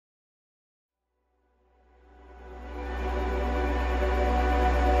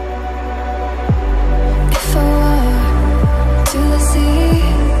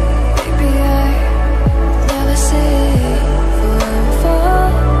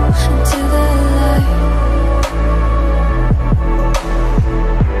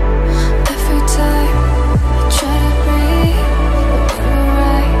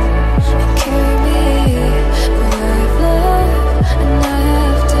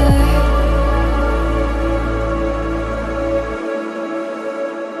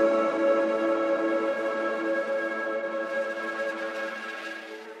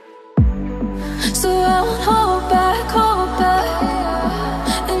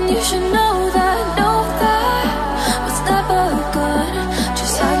you should know that was never good.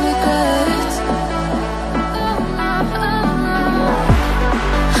 Just had regrets.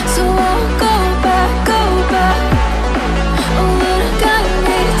 So I'll go back. Oh, would have got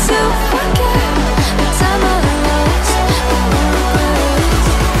me to forget the time I lost.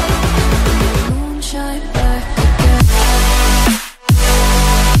 Moonshine back again.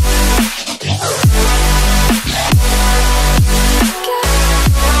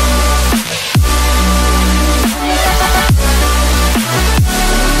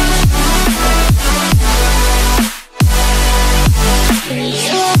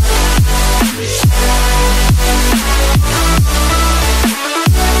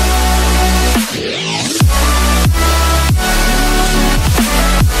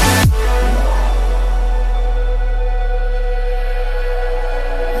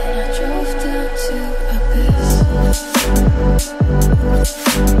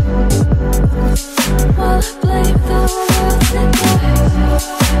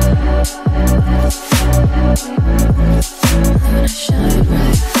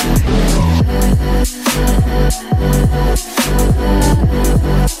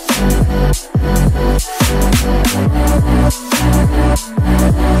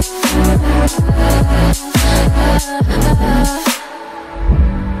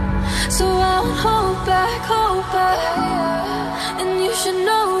 So I'll hold back, and you should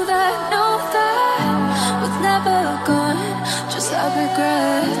know that was never good. Just have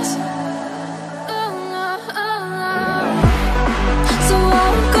regrets. So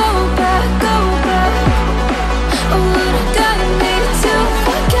I'll go back. Oh, would have got me to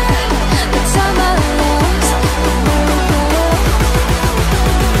forget the time I lost. Let me forget.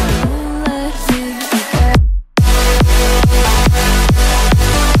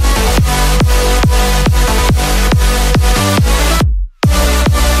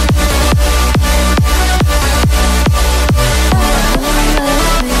 Let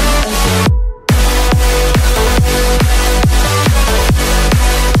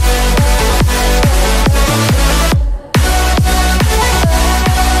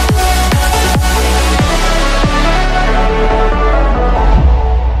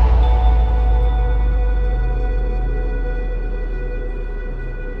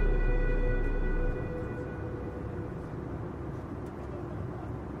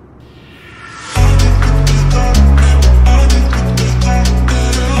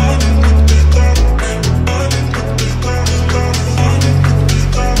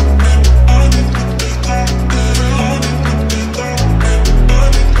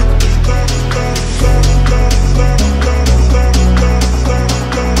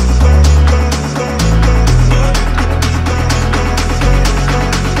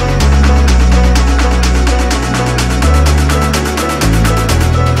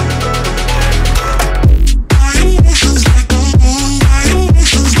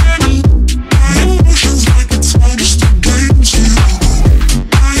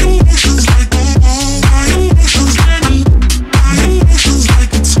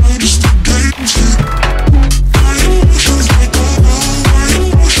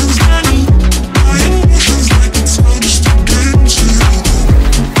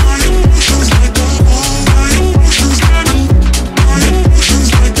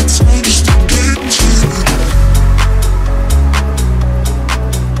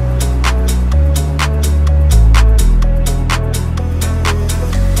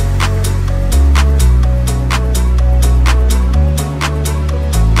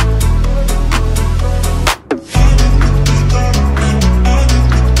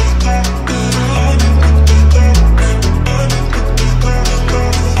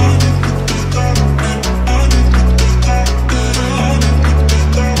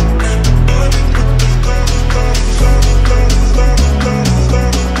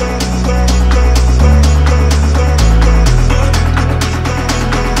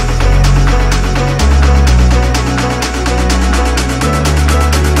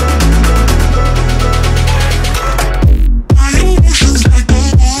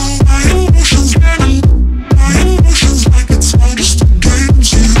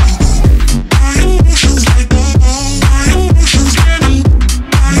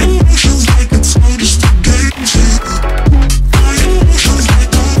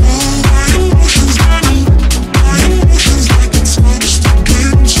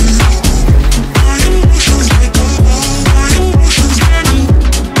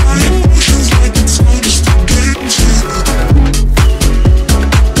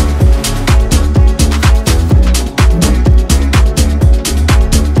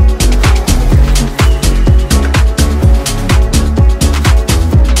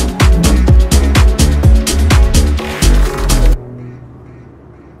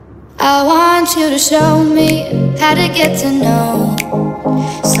want you to show me how to get to know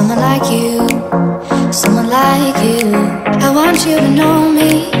someone like you, someone like you. I want you to know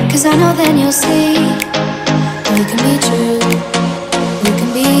me, 'cause I know then you'll see we can be true, we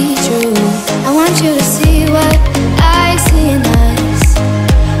can be true. I want you to see what I see in us,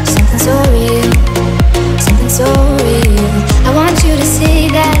 something so real, something so real. I want you to see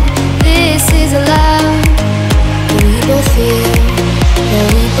that this is a love that we both feel, that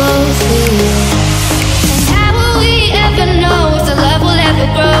we both feel. And how will we ever know if the love will ever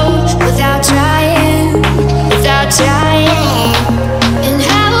grow without trying, without trying? And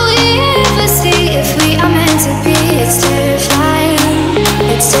how will we ever see if we are meant to be? It's terrifying,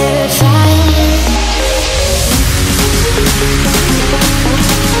 it's terrifying.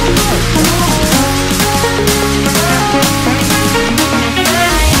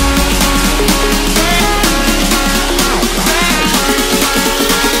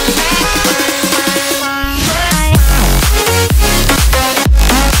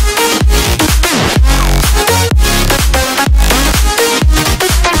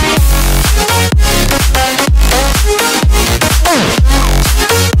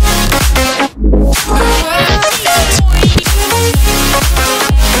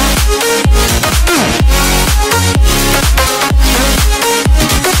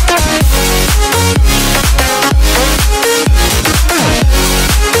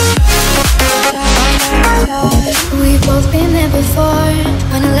 We've both been there before.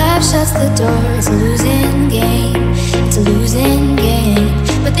 When a love shuts the door, it's a losing game, it's a losing game.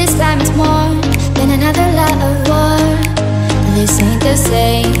 But this time it's more than another love war. This ain't the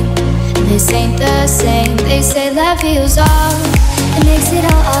same, this ain't the same. They say love heals all, it makes it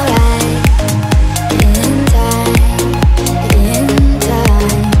all alright. In time, in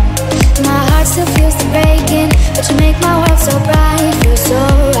time. My heart still feels the breaking, but you make my world so bright. You feel so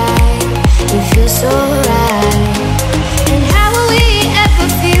right, you feel so right. And how will we ever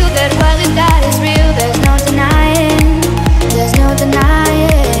feel that what we got is real? There's no denying, there's no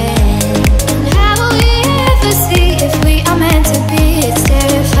denying. And how will we ever see if we are meant to be? It's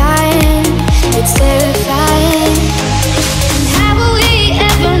terrifying, it's terrifying. And how will we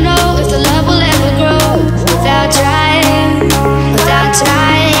ever know if the love will ever grow without trying, without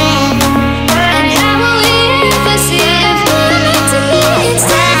trying? And how will we ever see if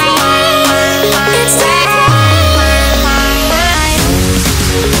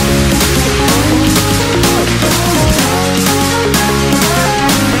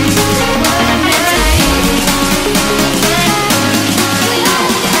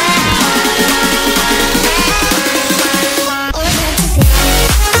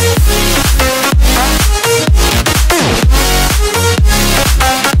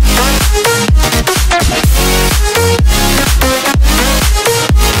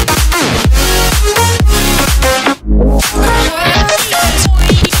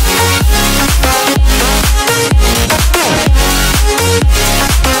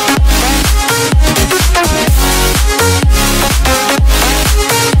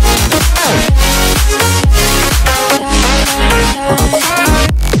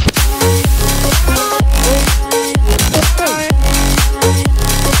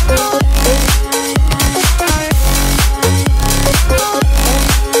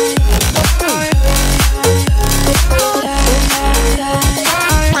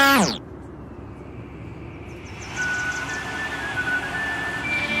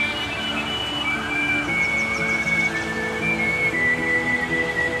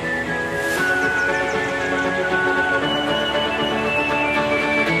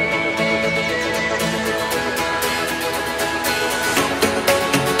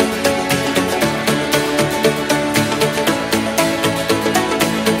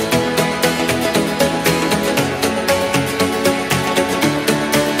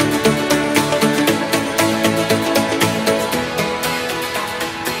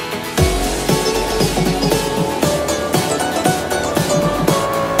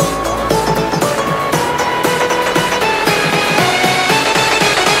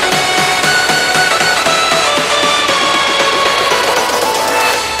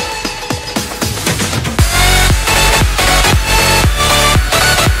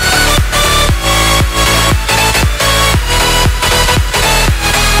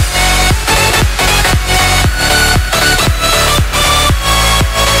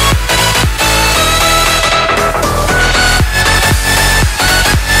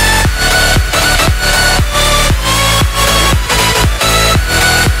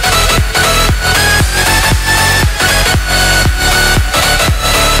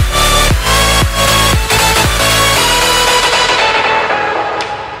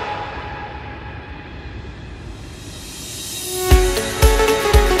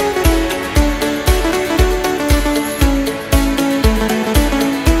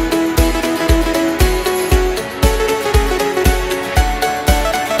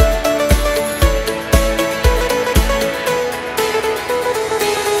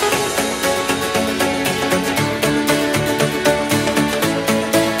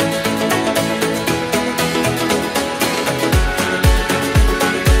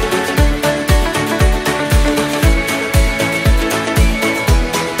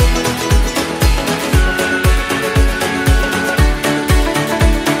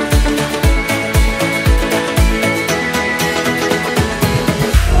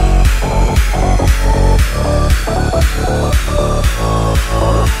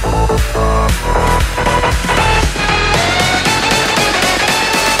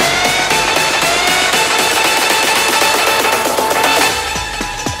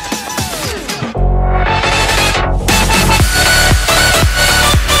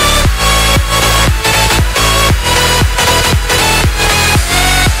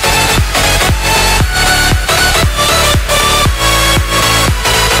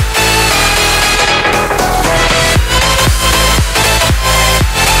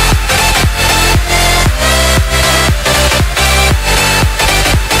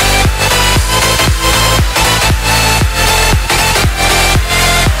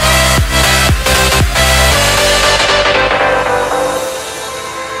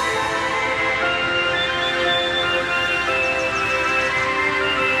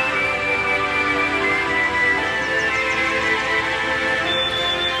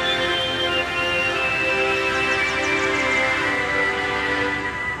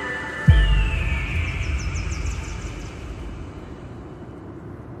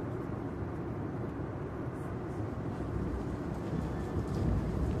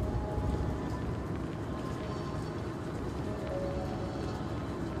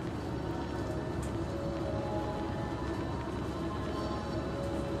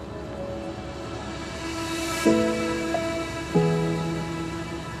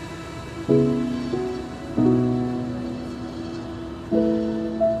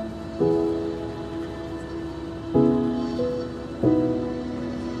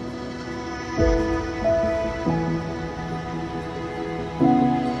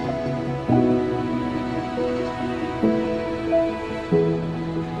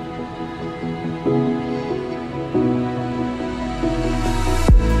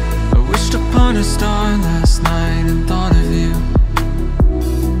on a star last night and thought of you,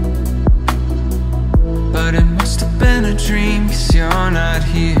 but it must have been a dream, 'cause you're not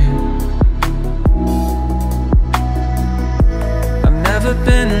here. I've never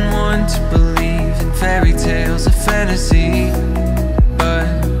been one to believe in fairy tales or fantasy, but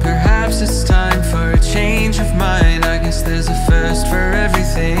perhaps it's time for a change of mind. I guess there's a first for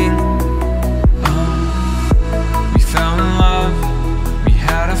everything. We fell in love, we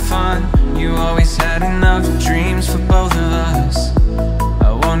had our fun. You always had enough dreams for both of us.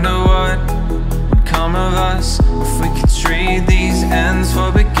 I wonder what would come of us if we could trade these ends for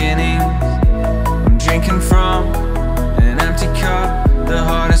beginnings. I'm drinking from an empty cup. The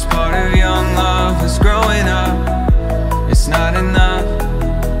hardest part of young love was growing up. It's not enough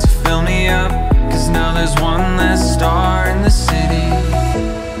to fill me up, 'cause now there's one less star in the city.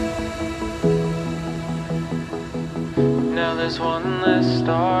 Now there's one less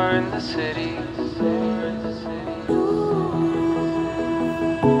star in the city.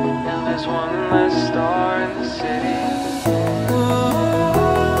 Now there's one less star in the city.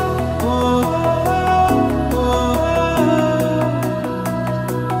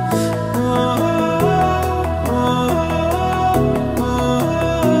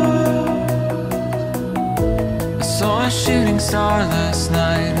 I saw a shooting star last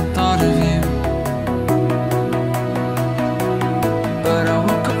night and thought of you, but I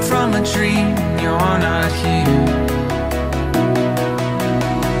woke up from a dream and you're not here.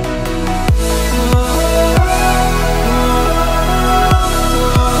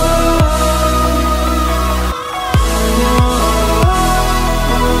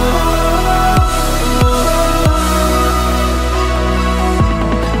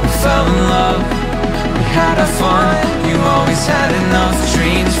 We fell in love, we had our fun. You always had enough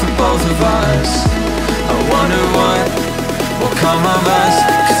dreams for both of us. I wonder what will come of us,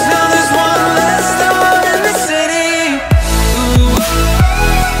 'cause now there's one less star in the city. Ooh.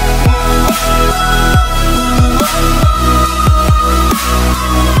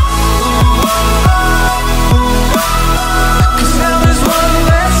 'Cause now there's one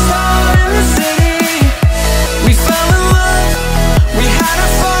less star in the city. We fell in love, we had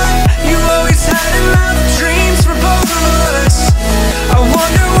our fun. You always had enough dreams for both of us. I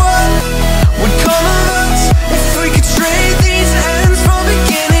wonder what would come of us if we could trade these ends for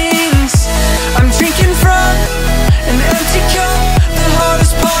beginnings. I'm drinking from an empty cup. The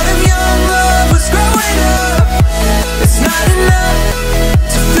hardest part of young love was growing up. It's not enough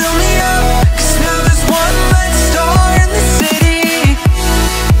to fill me up, 'cause now there's one less star in the city.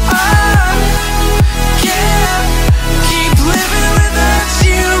 I can't keep living without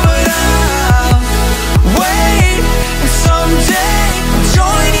you, but I'll wait, and someday I'll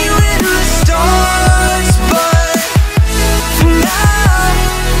join you in the stars. But for now,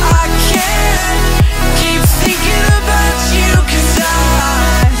 I can't keep thinking about you, 'cause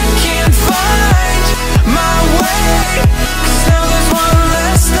I can't find my way, 'cause now there's one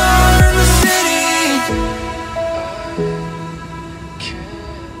less star in the city. I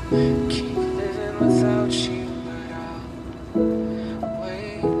can't keep living without you, but I'll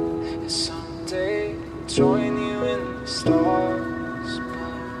wait, and someday I'll join you in the stars.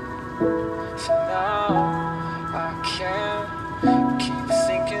 But for now, I can't keep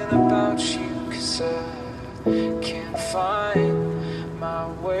thinking about you, 'cause I can't find my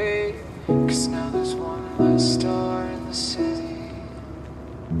way, 'cause now there's one less star in the city.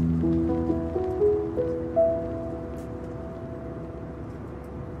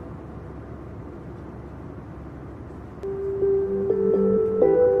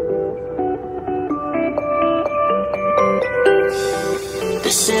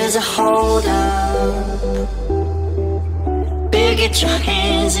 This is a hold up. Baby, get your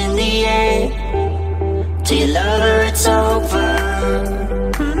hands in the air. Tell your lover it's over.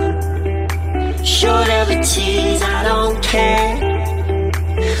 Show every tease, I don't care.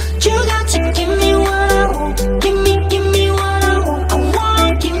 You got to give me what I want. Give me what I want. I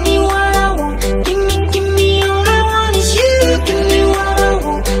want, give me what I want. Give me all I want is you. Give me what I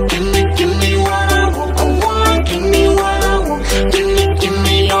want. Give me what I want. I want, give me what I want. Give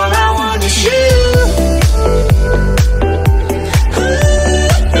me all I want is you.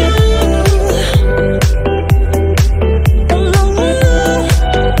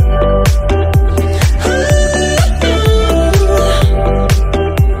 Ooh.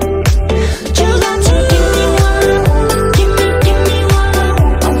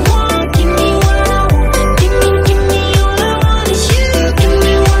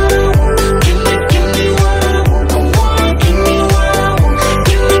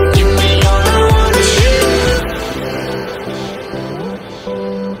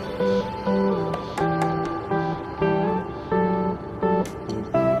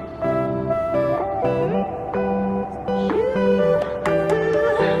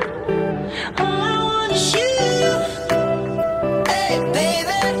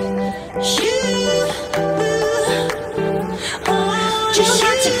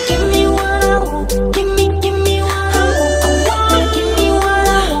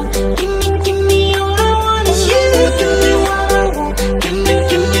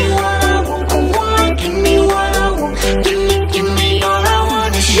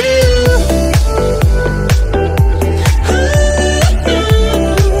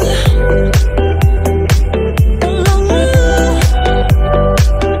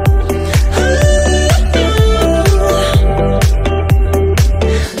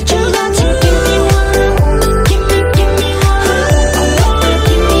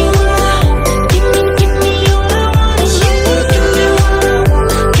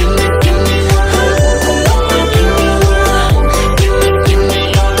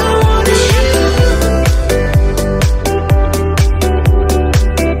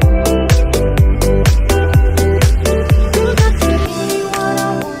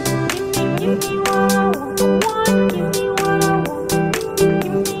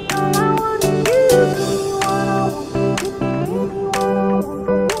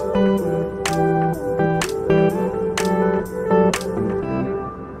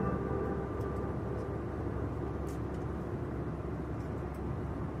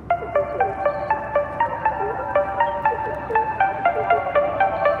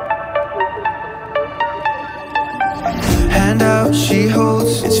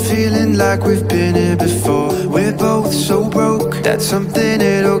 feeling like we've been here before. We're both so broke, that's something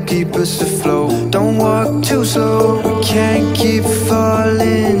that'll keep us afloat. Don't walk too slow, we can't keep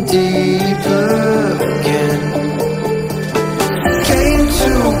falling deeper again. Came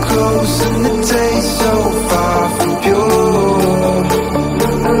too close and the taste so far from pure.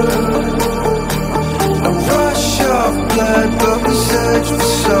 A rush of blood, but we search for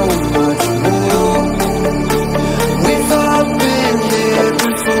so much more. We've all been here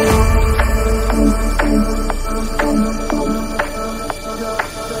before.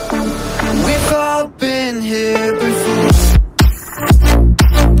 We've all been here before.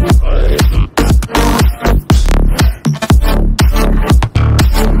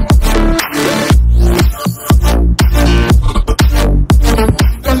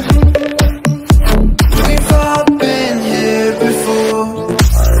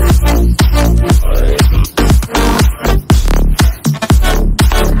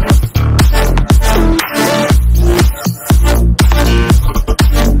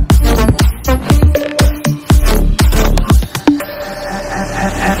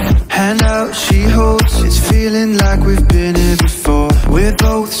 Hand out, she holds, it's feeling like we've been here before. We're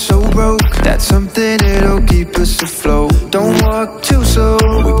both so broke, that's something that'll keep us afloat. Don't walk too slow,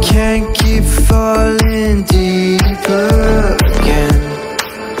 we can't keep falling deeper again.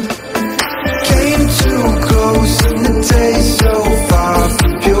 Came too close and the taste so far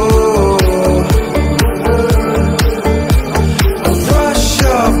from pure. A rush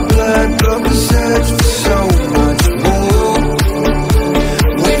of blood, but we search for so much more.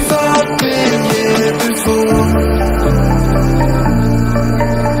 We've all been here before.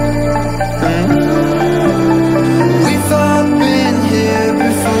 We've all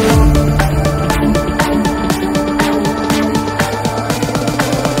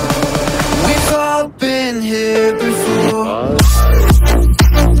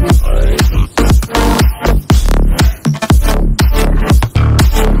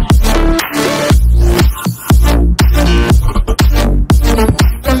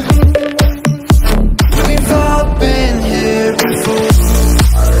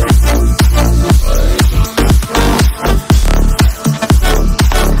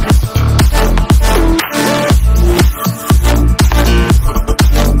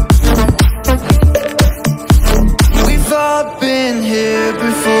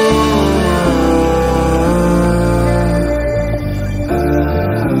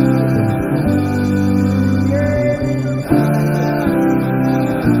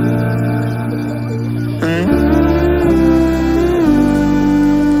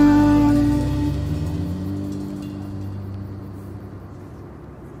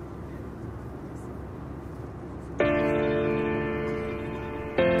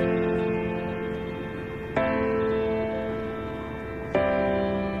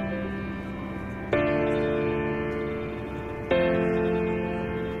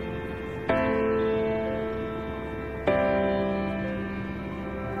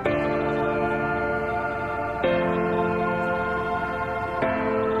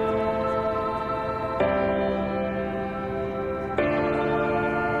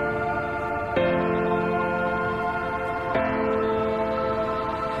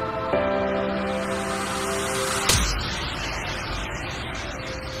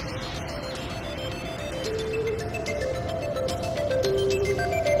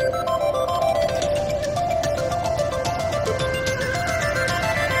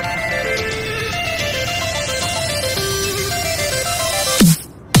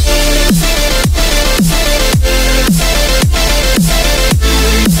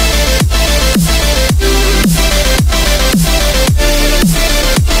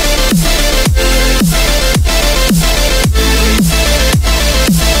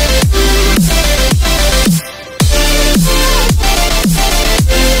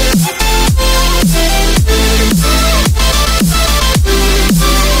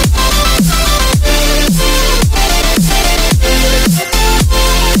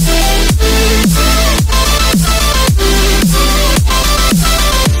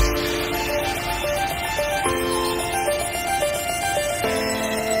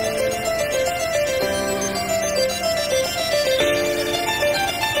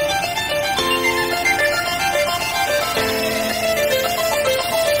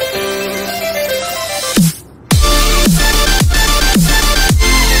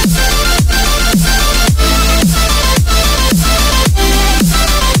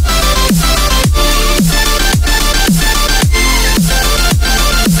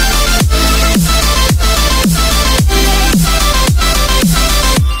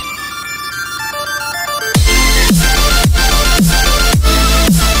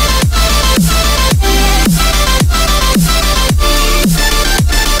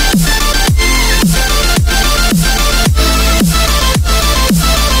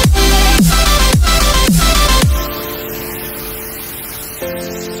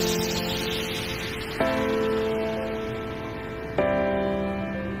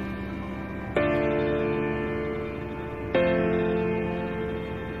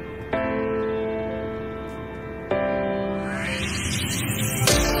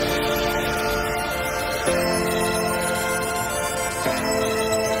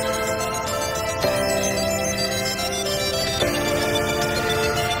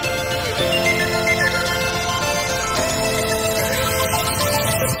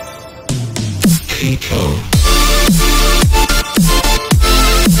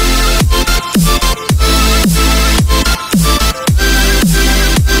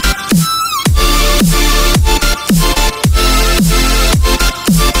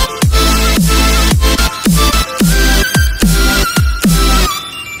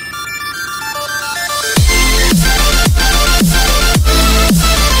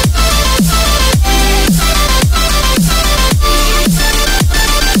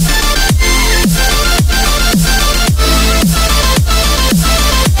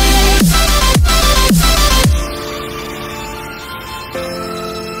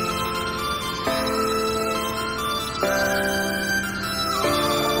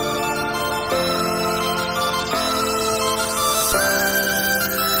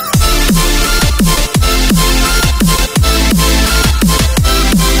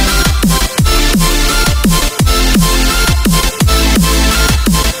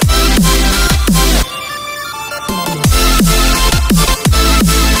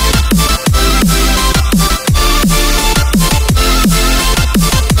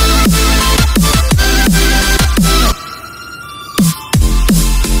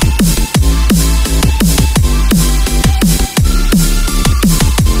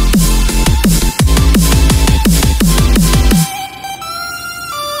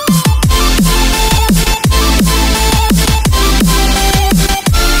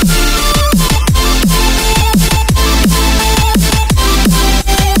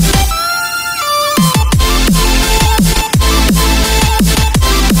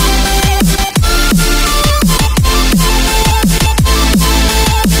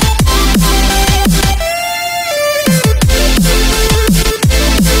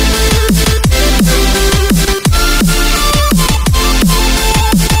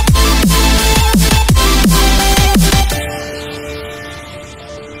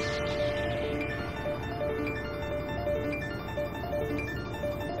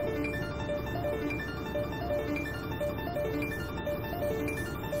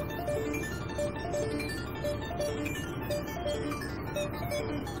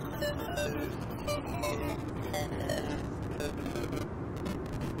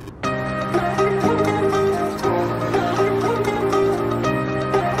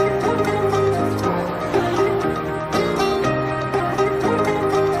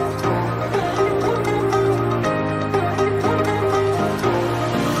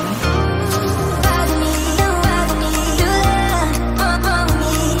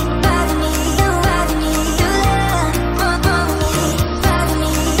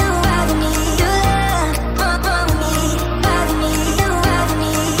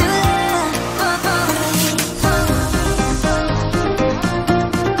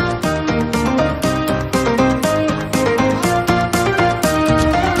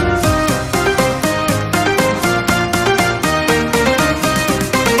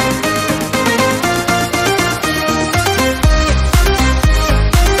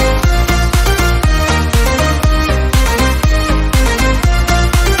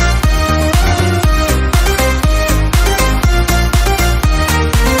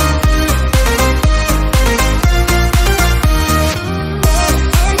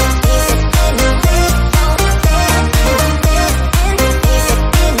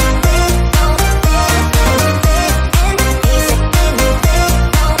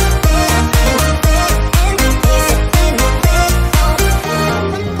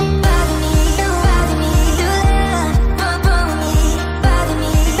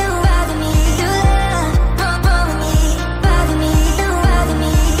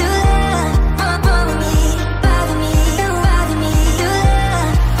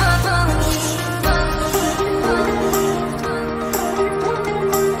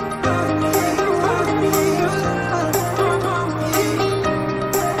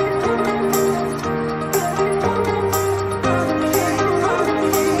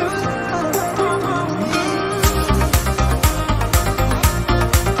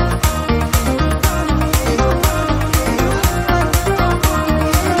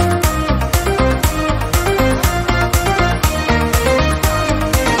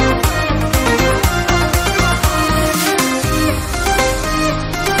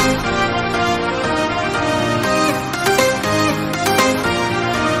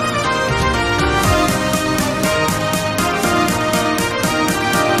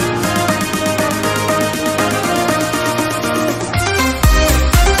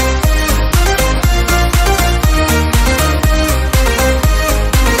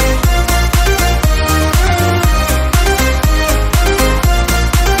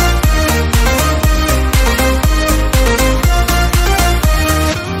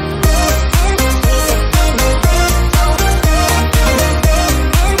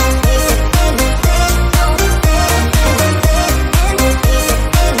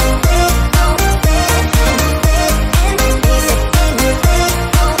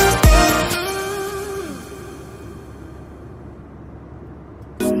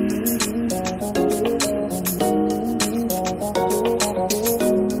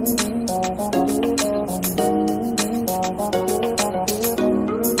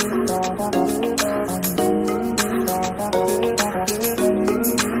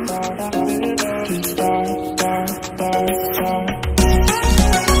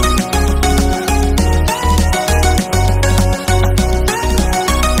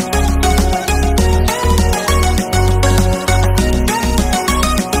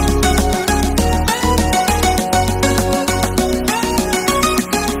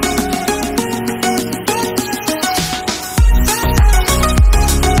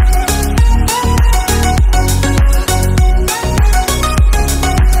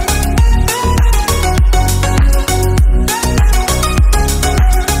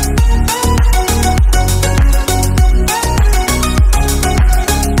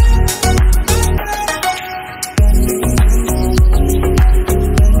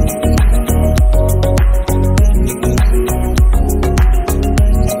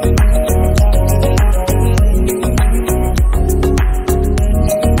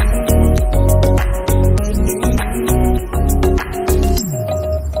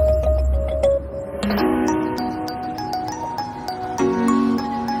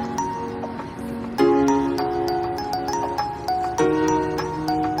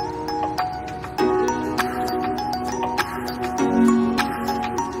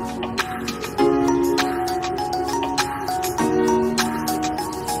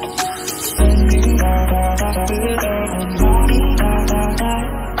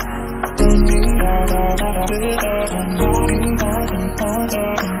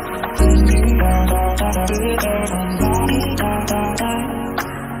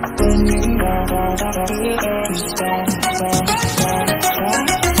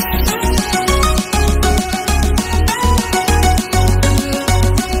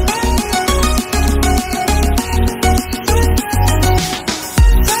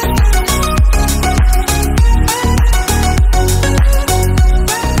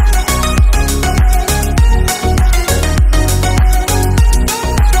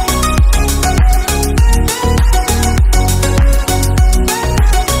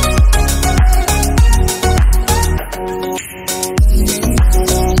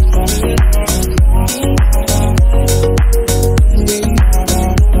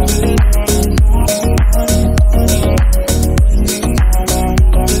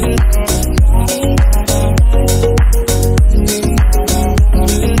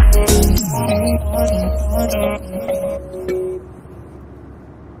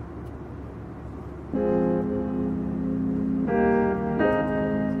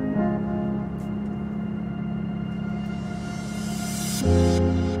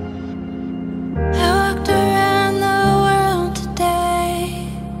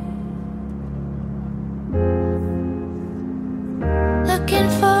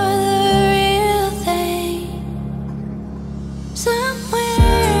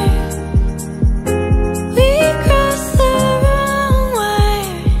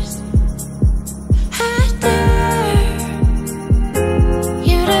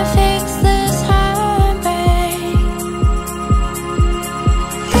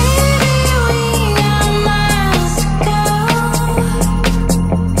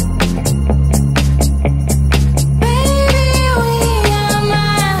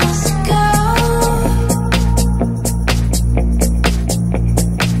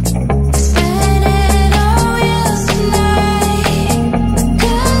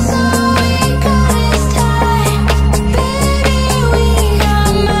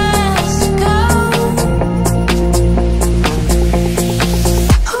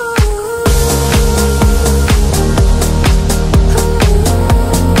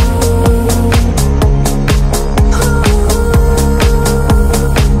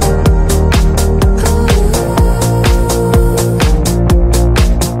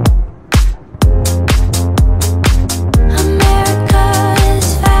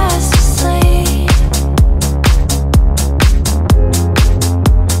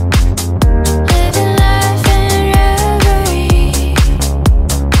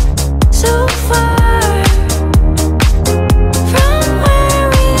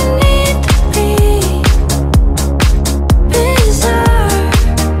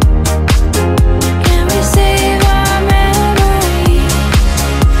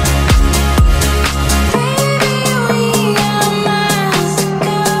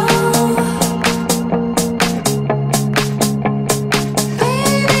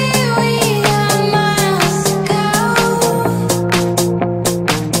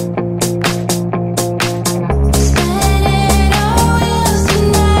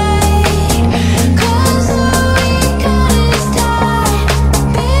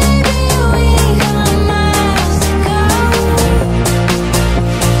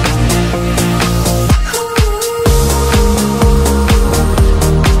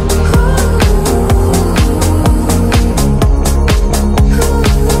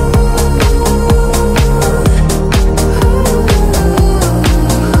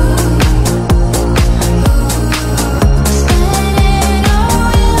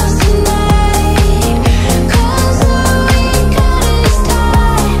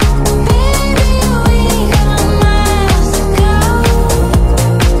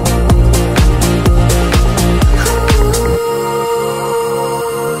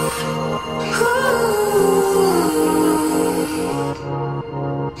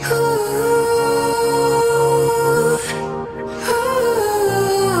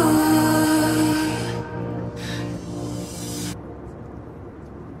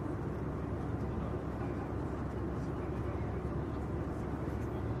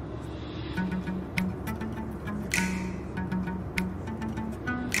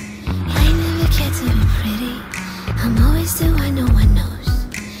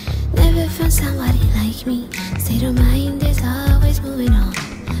somebody like me. State of mind is always moving on.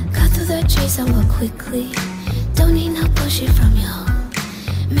 Cut through the chase somewhat quickly. Don't need no bullshit from you.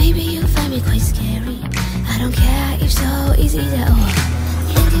 Maybe you find me quite scary. I don't care if so, it's either or.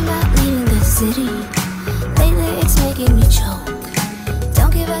 Thinking about leaving the city. Lately it's making me choke.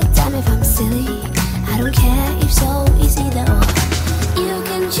 Don't give a damn if I'm silly. I don't care if so, it's either or. You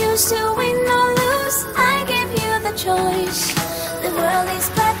can choose to win or lose. choice. The world is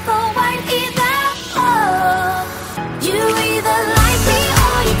black or white, either or. You either like me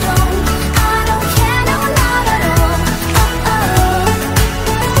or you don't. I don't care, no, not at all.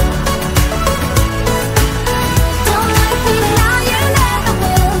 Don't like me now, you never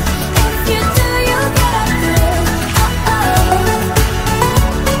will. If you do, you'll get a thrill.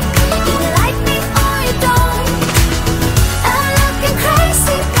 Either like me or you don't. I'm looking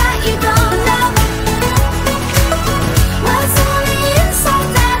crazy, but you don't know what's on the inside,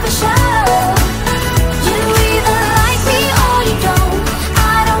 never show. You either like me or you don't.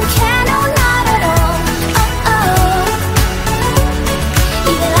 I don't care, no, not at all.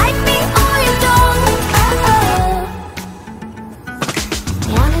 Either like me or you don't.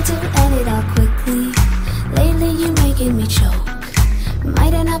 Wanted to end it all quickly. Lately you making me choke.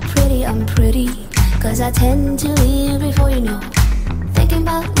 Might end up pretty unpretty, 'cause I tend to leave before you know. Thinking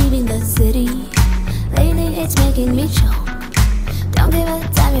about leaving the city. Lately it's making me choke. Don't give a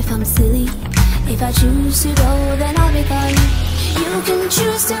damn if I'm silly. If I choose to go, then I'll be gone. You can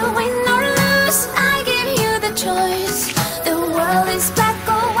choose to win or lose. I give you the choice. The world is black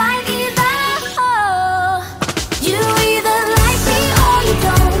or white, either or. You either like me or you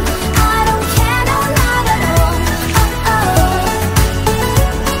don't. I don't care, no, not at all.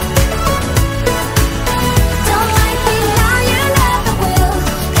 Don't like me now, you never will.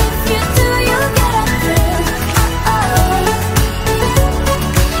 If you do, you'll get a thrill.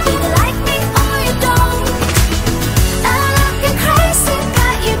 Either like me or you don't. I'm looking crazy,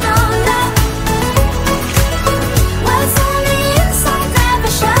 but you don't know what's on the inside,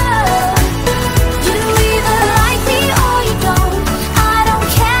 never show. You either like me or you don't. I don't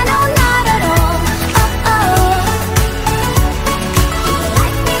care, no, not at all. Either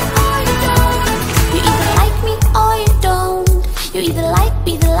like me or you don't. You either like me or you don't. You either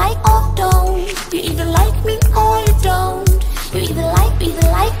like or don't. You either like me or you don't. You either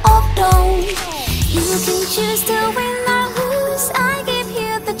like or don't. You can choose to win or lose. I give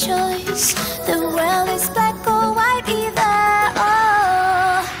you the choice. The world is black or white, either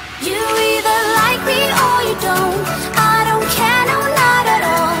or. You either like me or you don't. I don't care, no, not at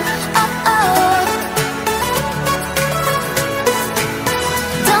all.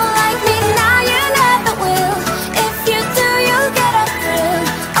 Don't like me now, you never will. If you do, you'll get a thrill.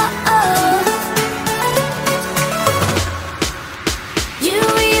 You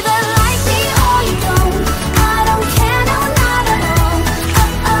either like me or you don't. I don't care,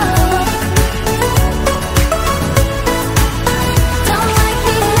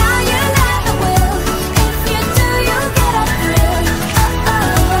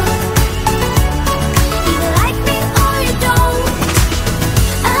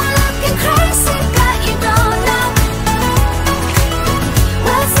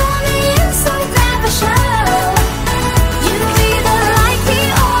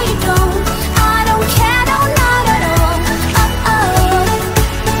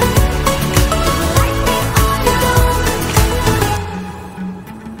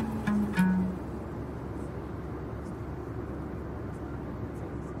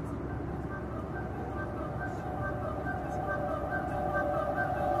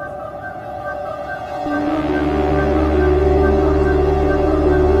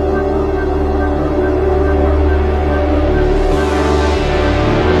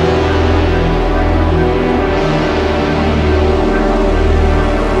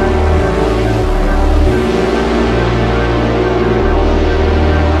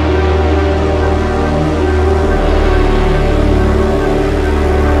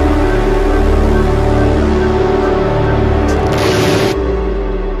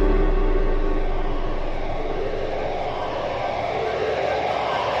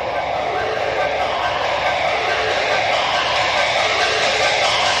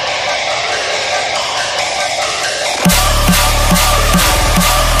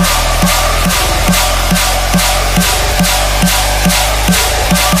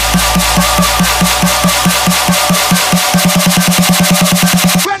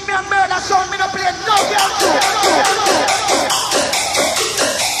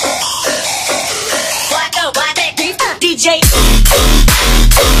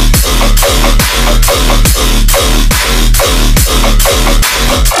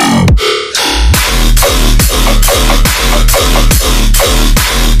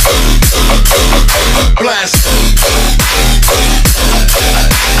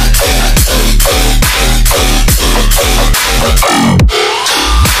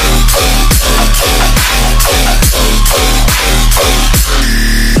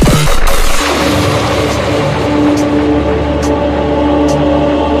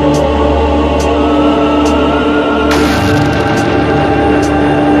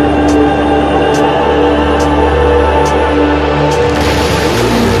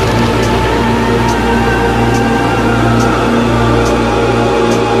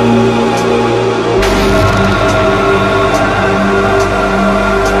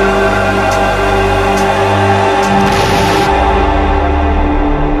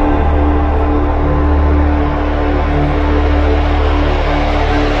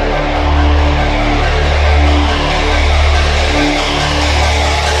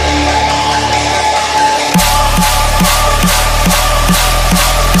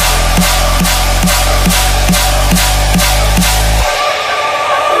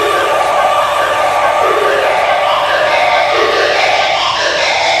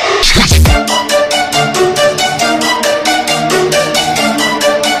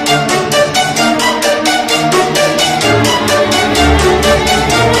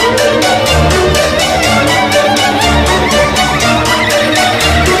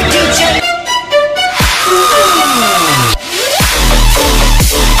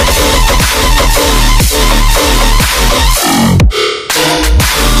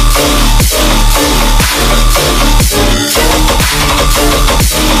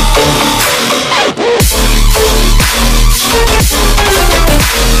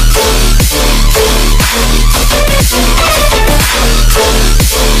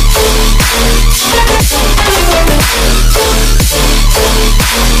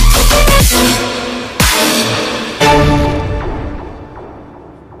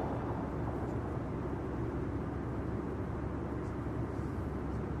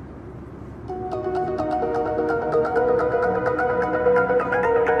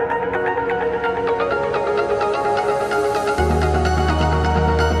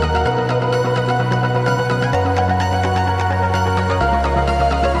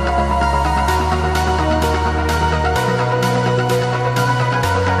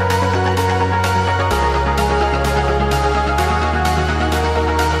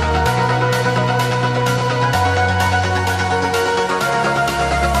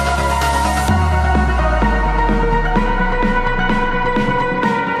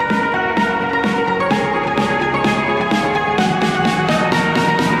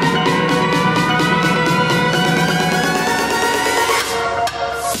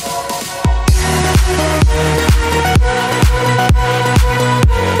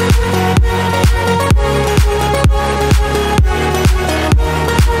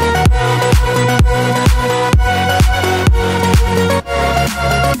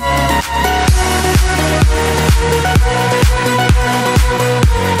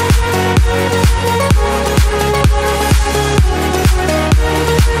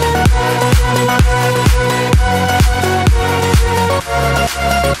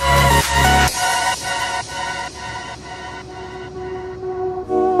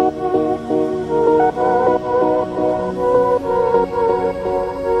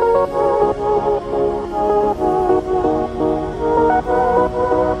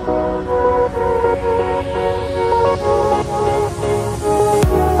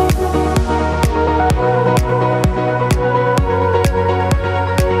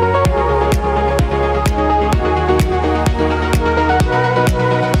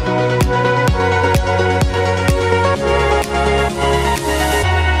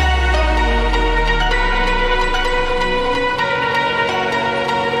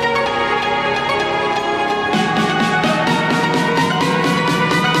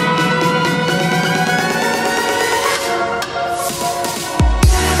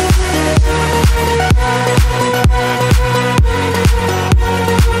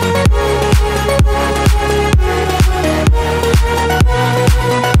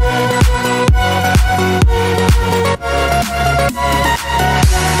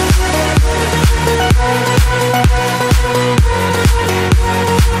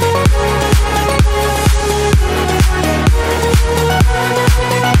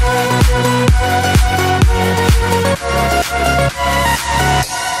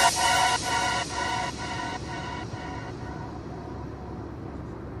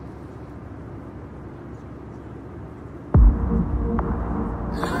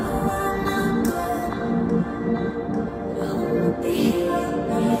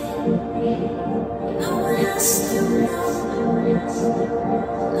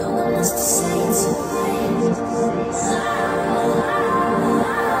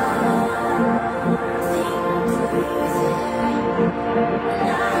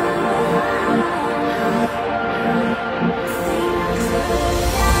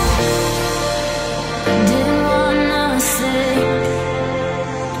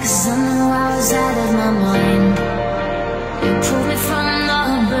 'cause I know I was out of my mind. You pulled me from the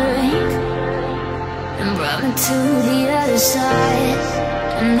brink and brought me to the other side.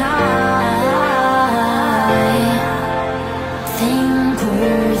 And I think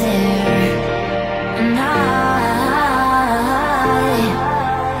we're there. And I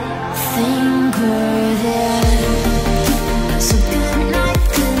think we're there. So good night,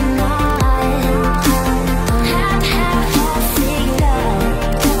 good night. Don't have all figured out.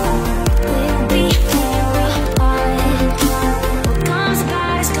 We'll be alright. What comes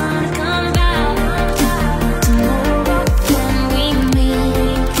about is gonna come about. Tomorrow when we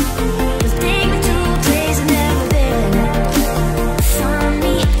meet, you'll take me to a place I've never been. Find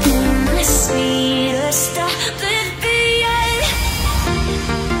me in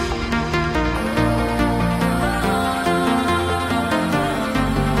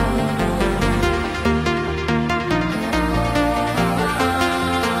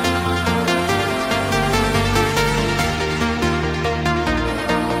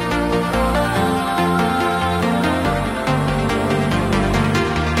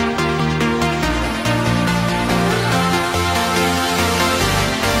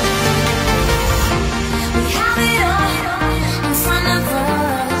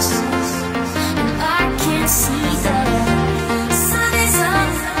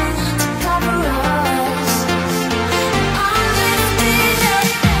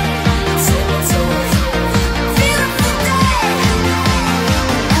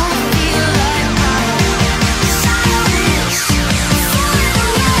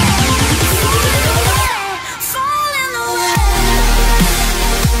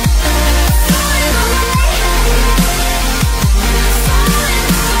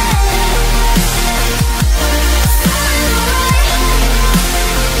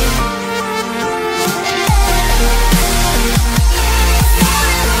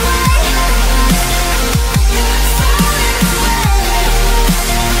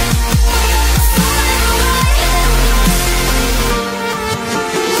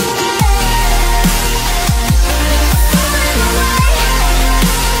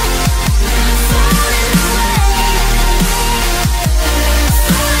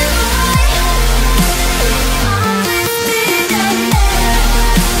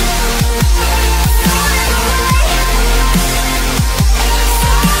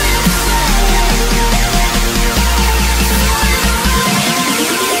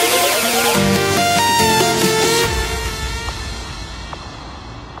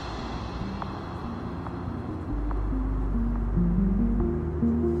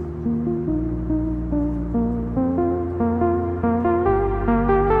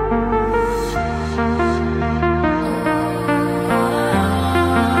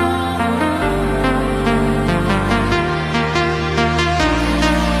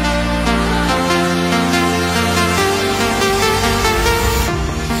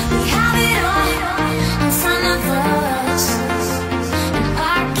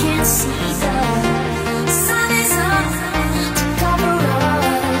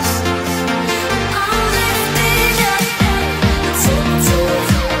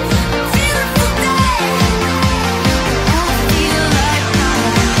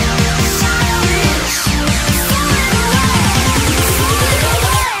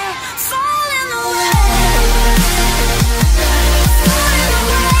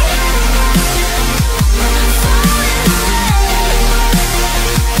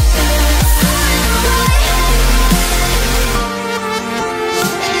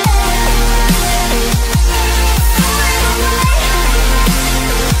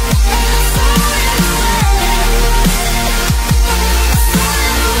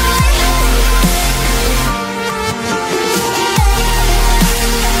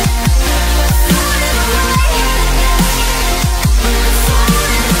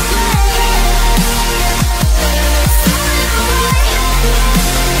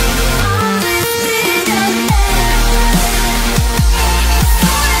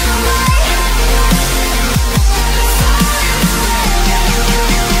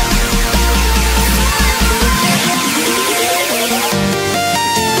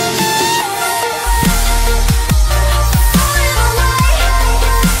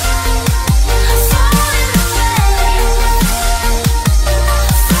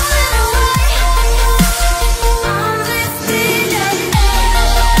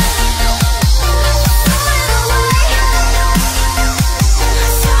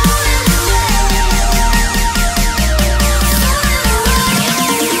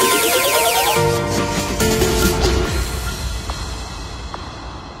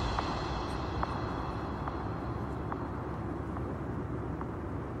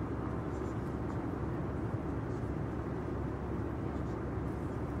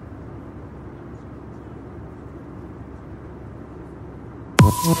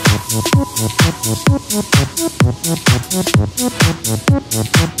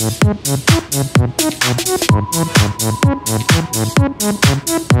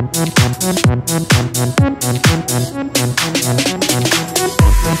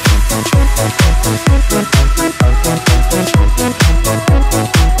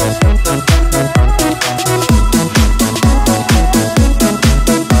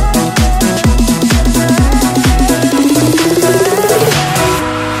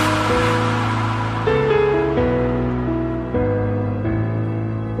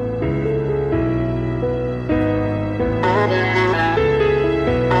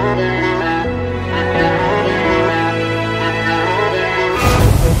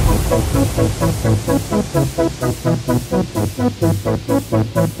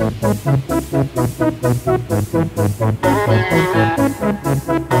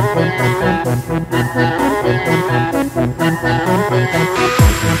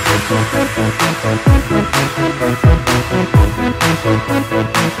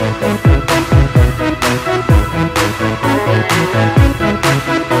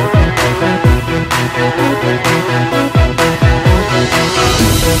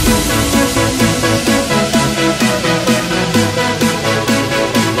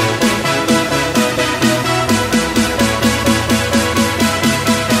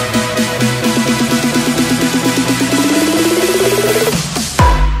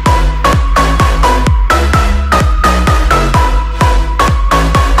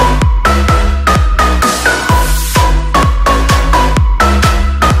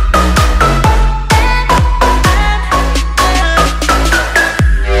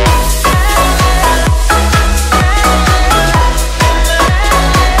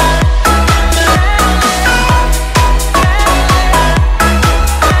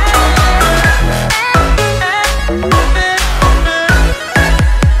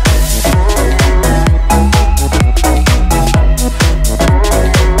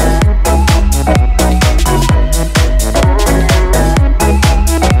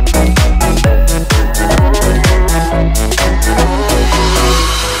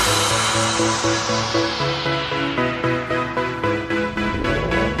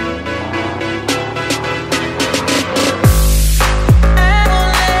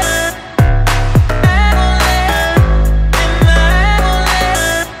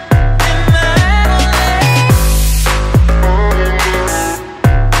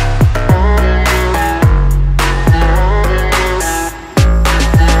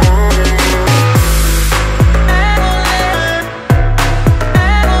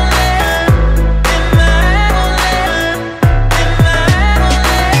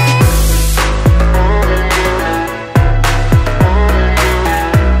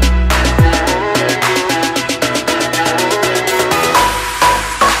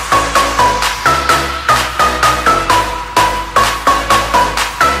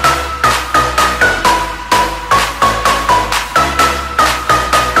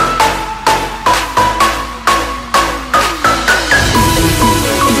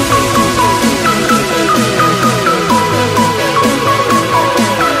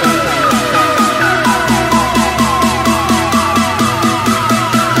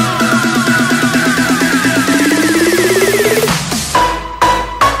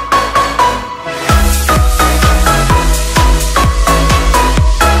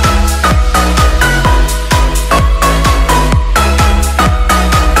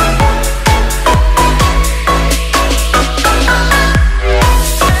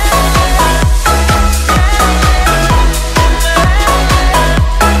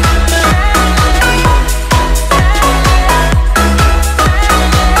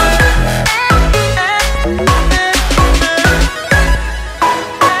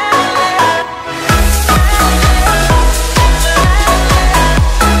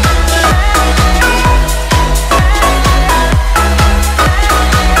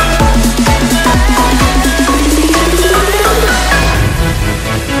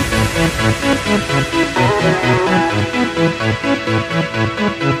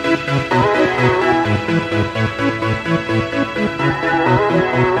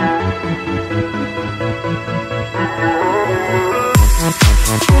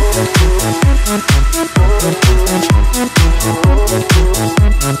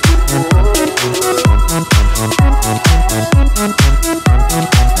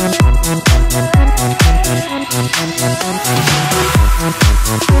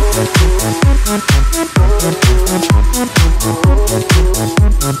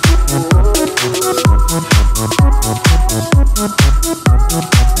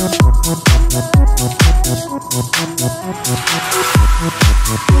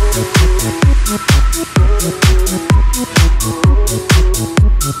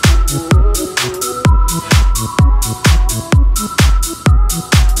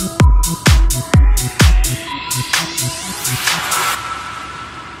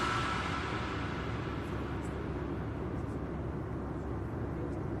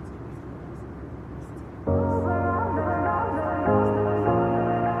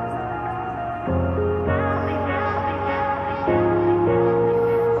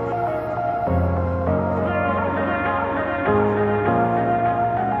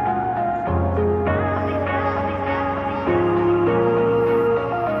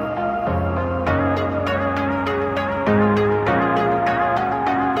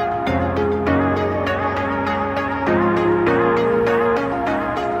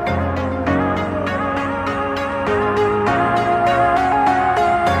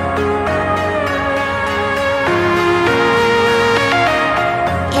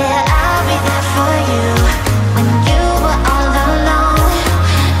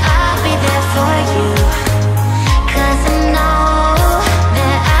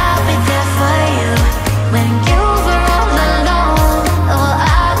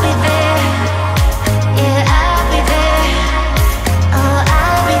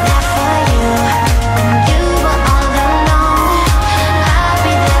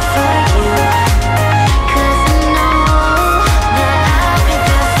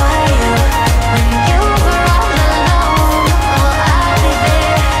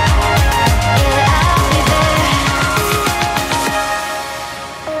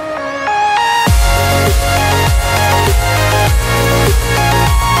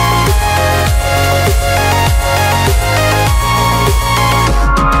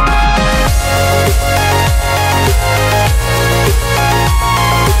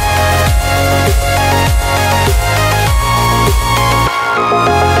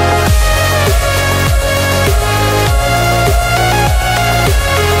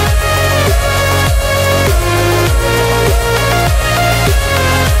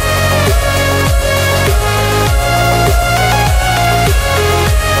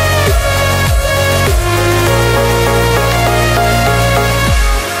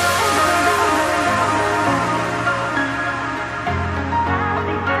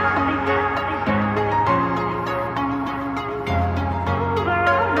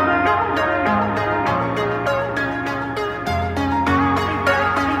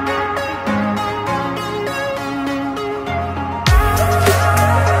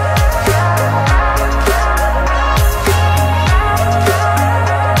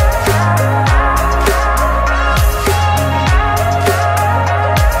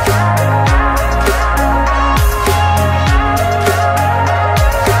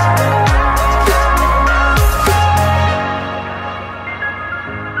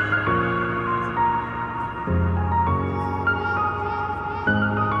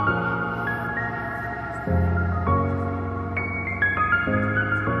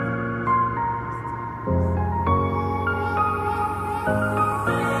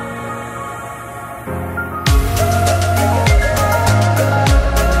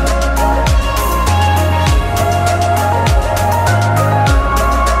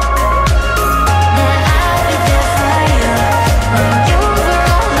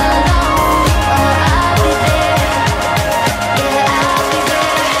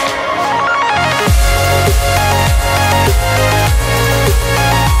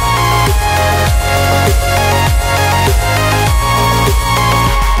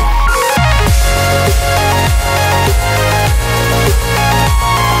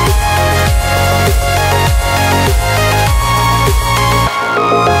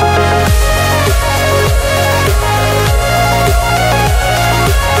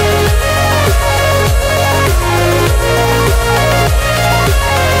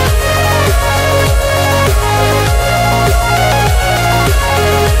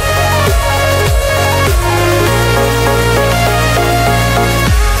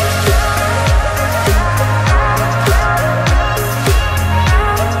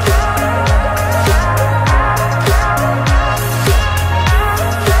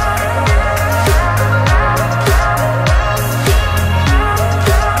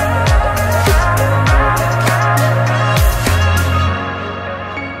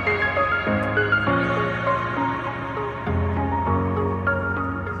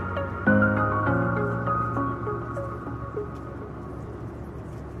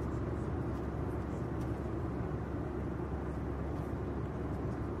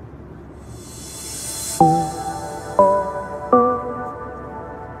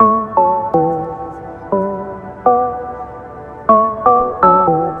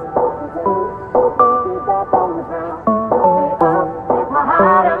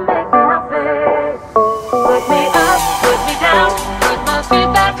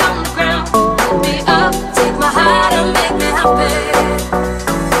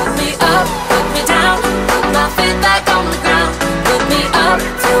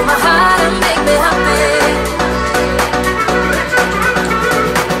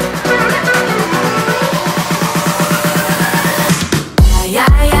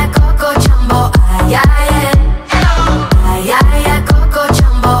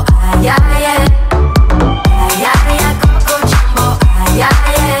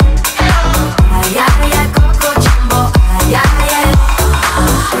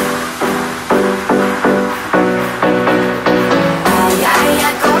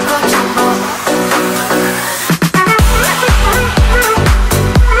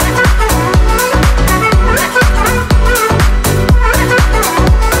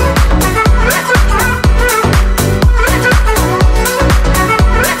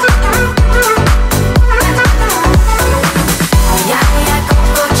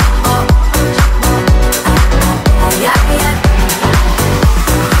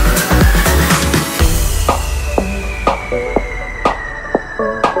Put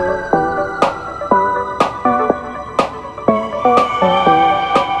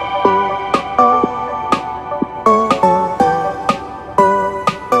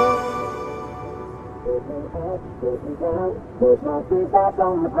my feet back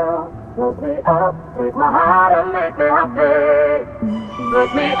on the ground. Put me up, take my heart and make me happy.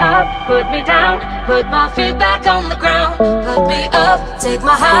 Put me up, put me down. Put my feet back on the ground. Put me up, take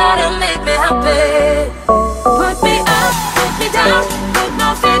my heart and make me happy. Put me up, put me down. Put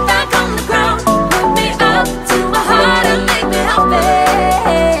my feet back on the ground. Put me up to my heart and make me happy.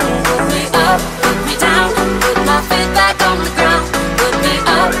 Put me up, put me down. Put my feet back on the ground. Put me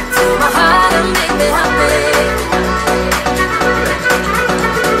up to my heart and make me happy.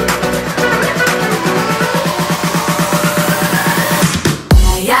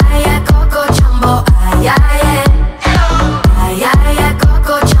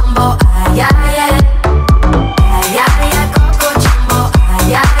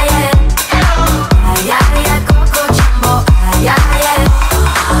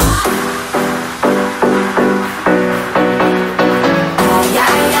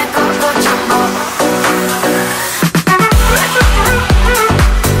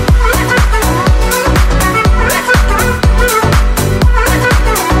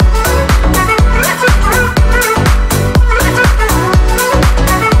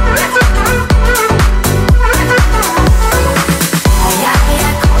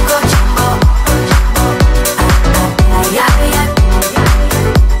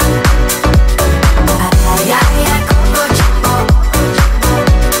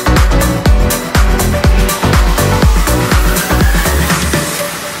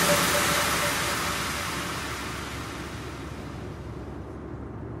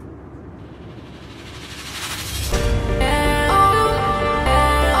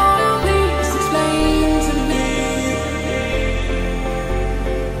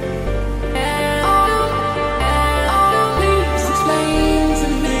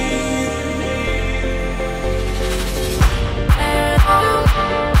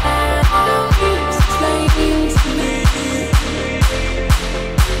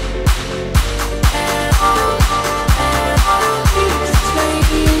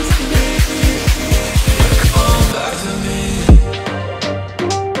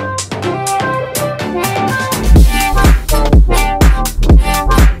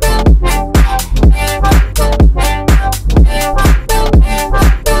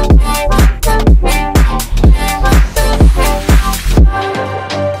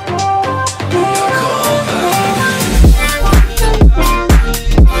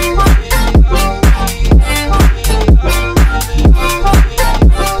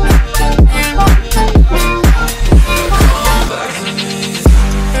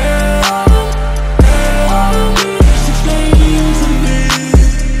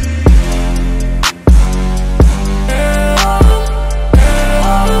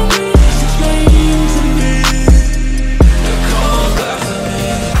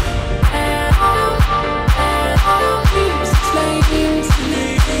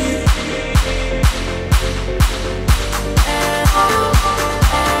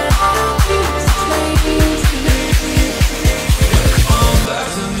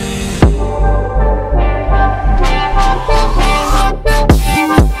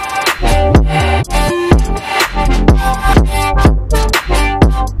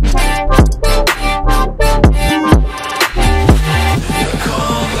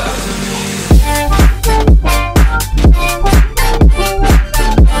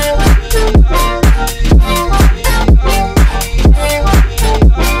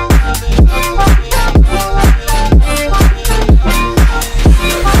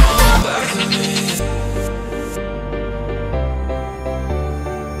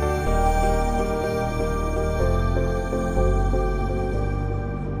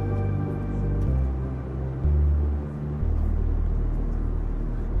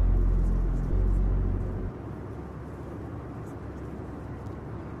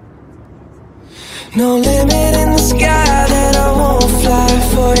 No limit in the sky that I won't fly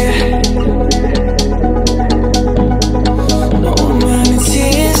for you. No amount of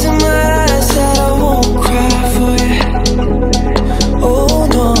tears in my eyes that I won't cry for you. Oh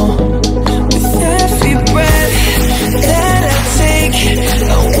no, with every breath that I take,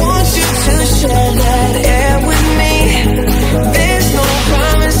 I want you to share that air with me. There's no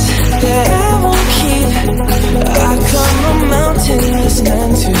promise that I won't keep. I climb a mountain that's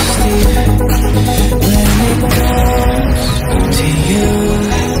none too steep. When it comes to you,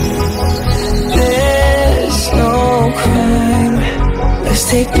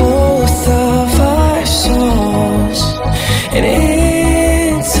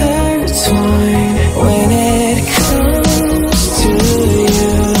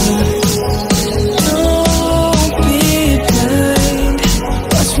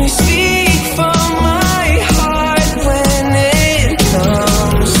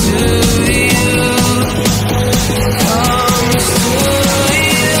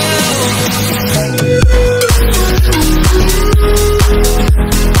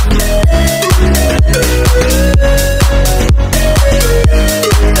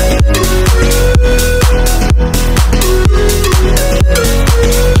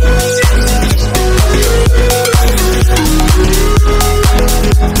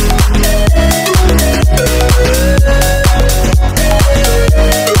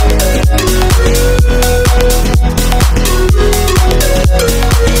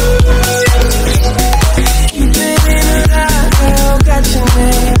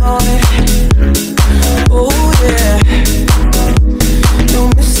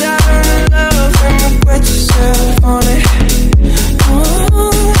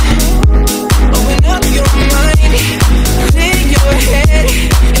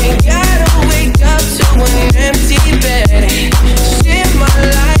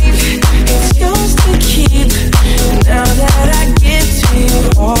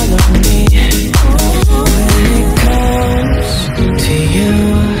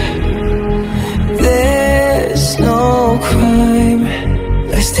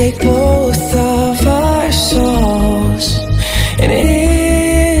 take both of our souls and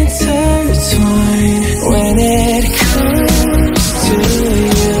intertwine when it comes to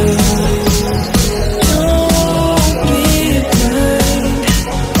you. Don't be blind,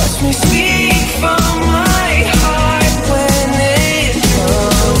 watch me speak from my heart when it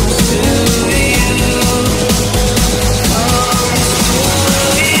comes to you.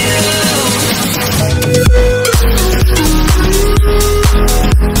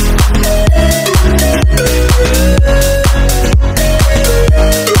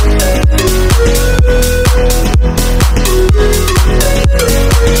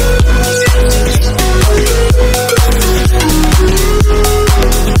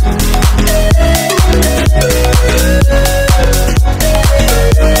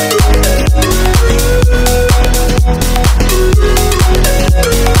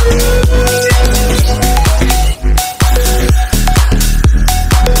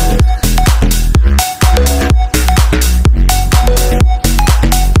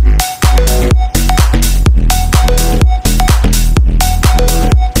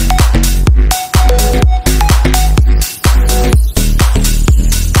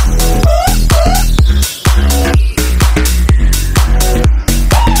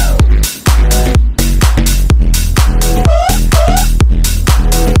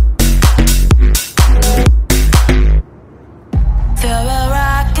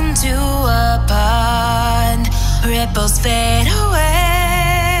 Ripples fade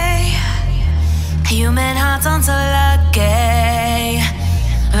away. Human hearts aren't so lucky.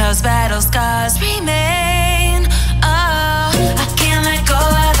 Those battle scars remain. Oh, I can't let go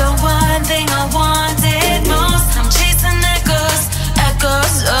of the one thing I wanted most. I'm chasing echoes,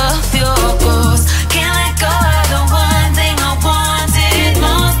 echoes of your ghost. Can't let go of the one thing I wanted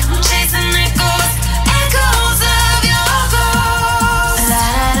most. I'm chasing echoes, echoes of your ghost. La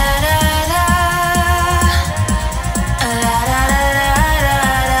da da da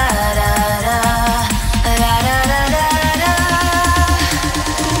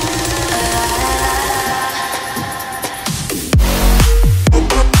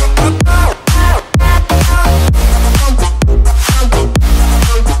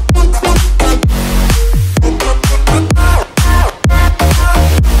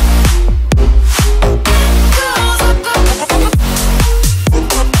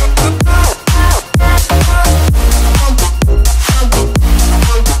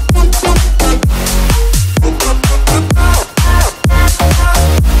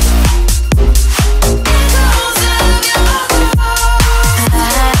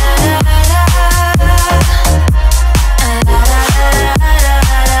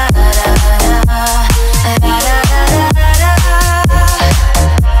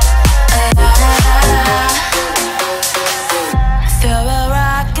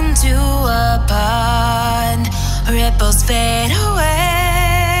ripples fade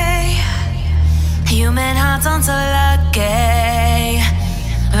away. Human hearts aren't so lucky.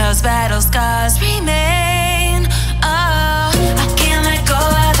 Those battle scars remain. Oh, I can't let go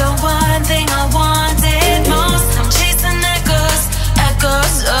of the one thing I wanted most. I'm chasing echoes,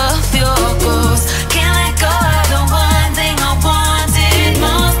 echoes of your ghost. Can't let go of the one thing I wanted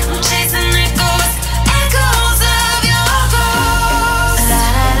most. I'm chasing echoes, echoes of your ghost. La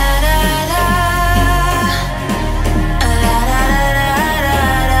da da da da. La da da da da.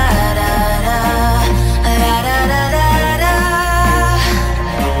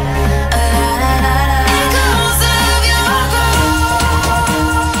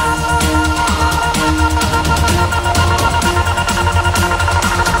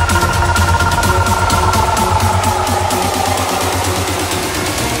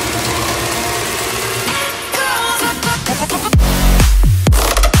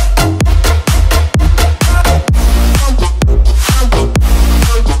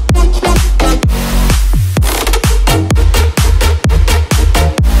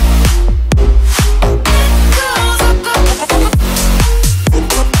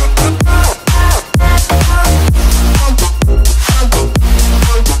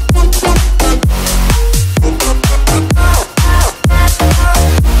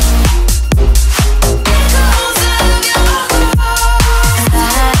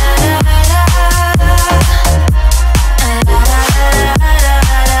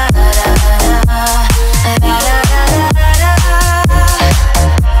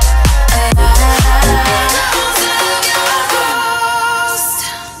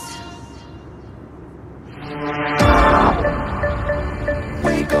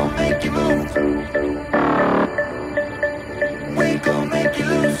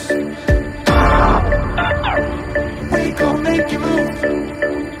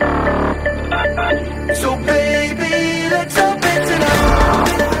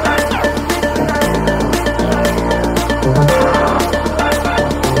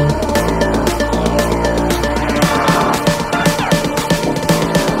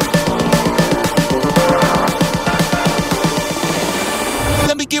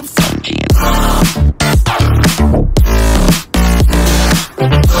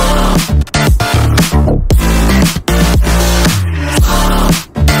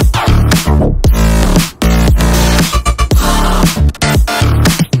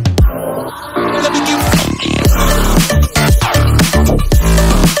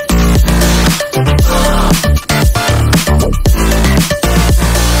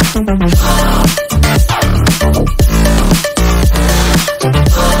 From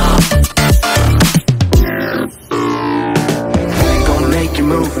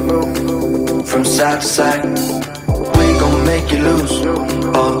side to side, we gon' make you lose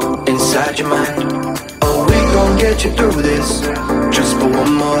all inside your mind. Oh, we gon' get you through this, just for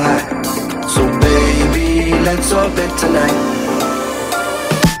one more high. So baby, let's orbit tonight.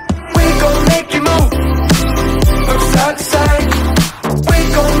 We gon' make you move from side to side. We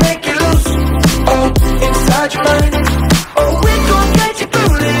gon' make you lose all inside your mind. Oh, we gon' get you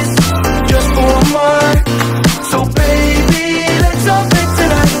through this, just for one more. So baby, let's orbit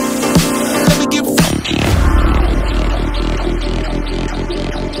tonight.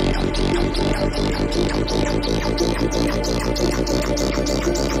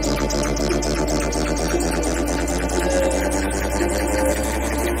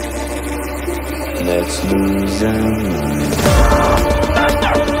 Let's lose our mind.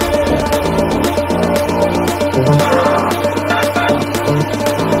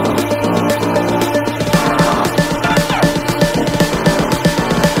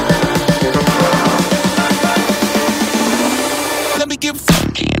 Let me get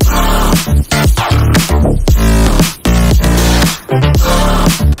funky.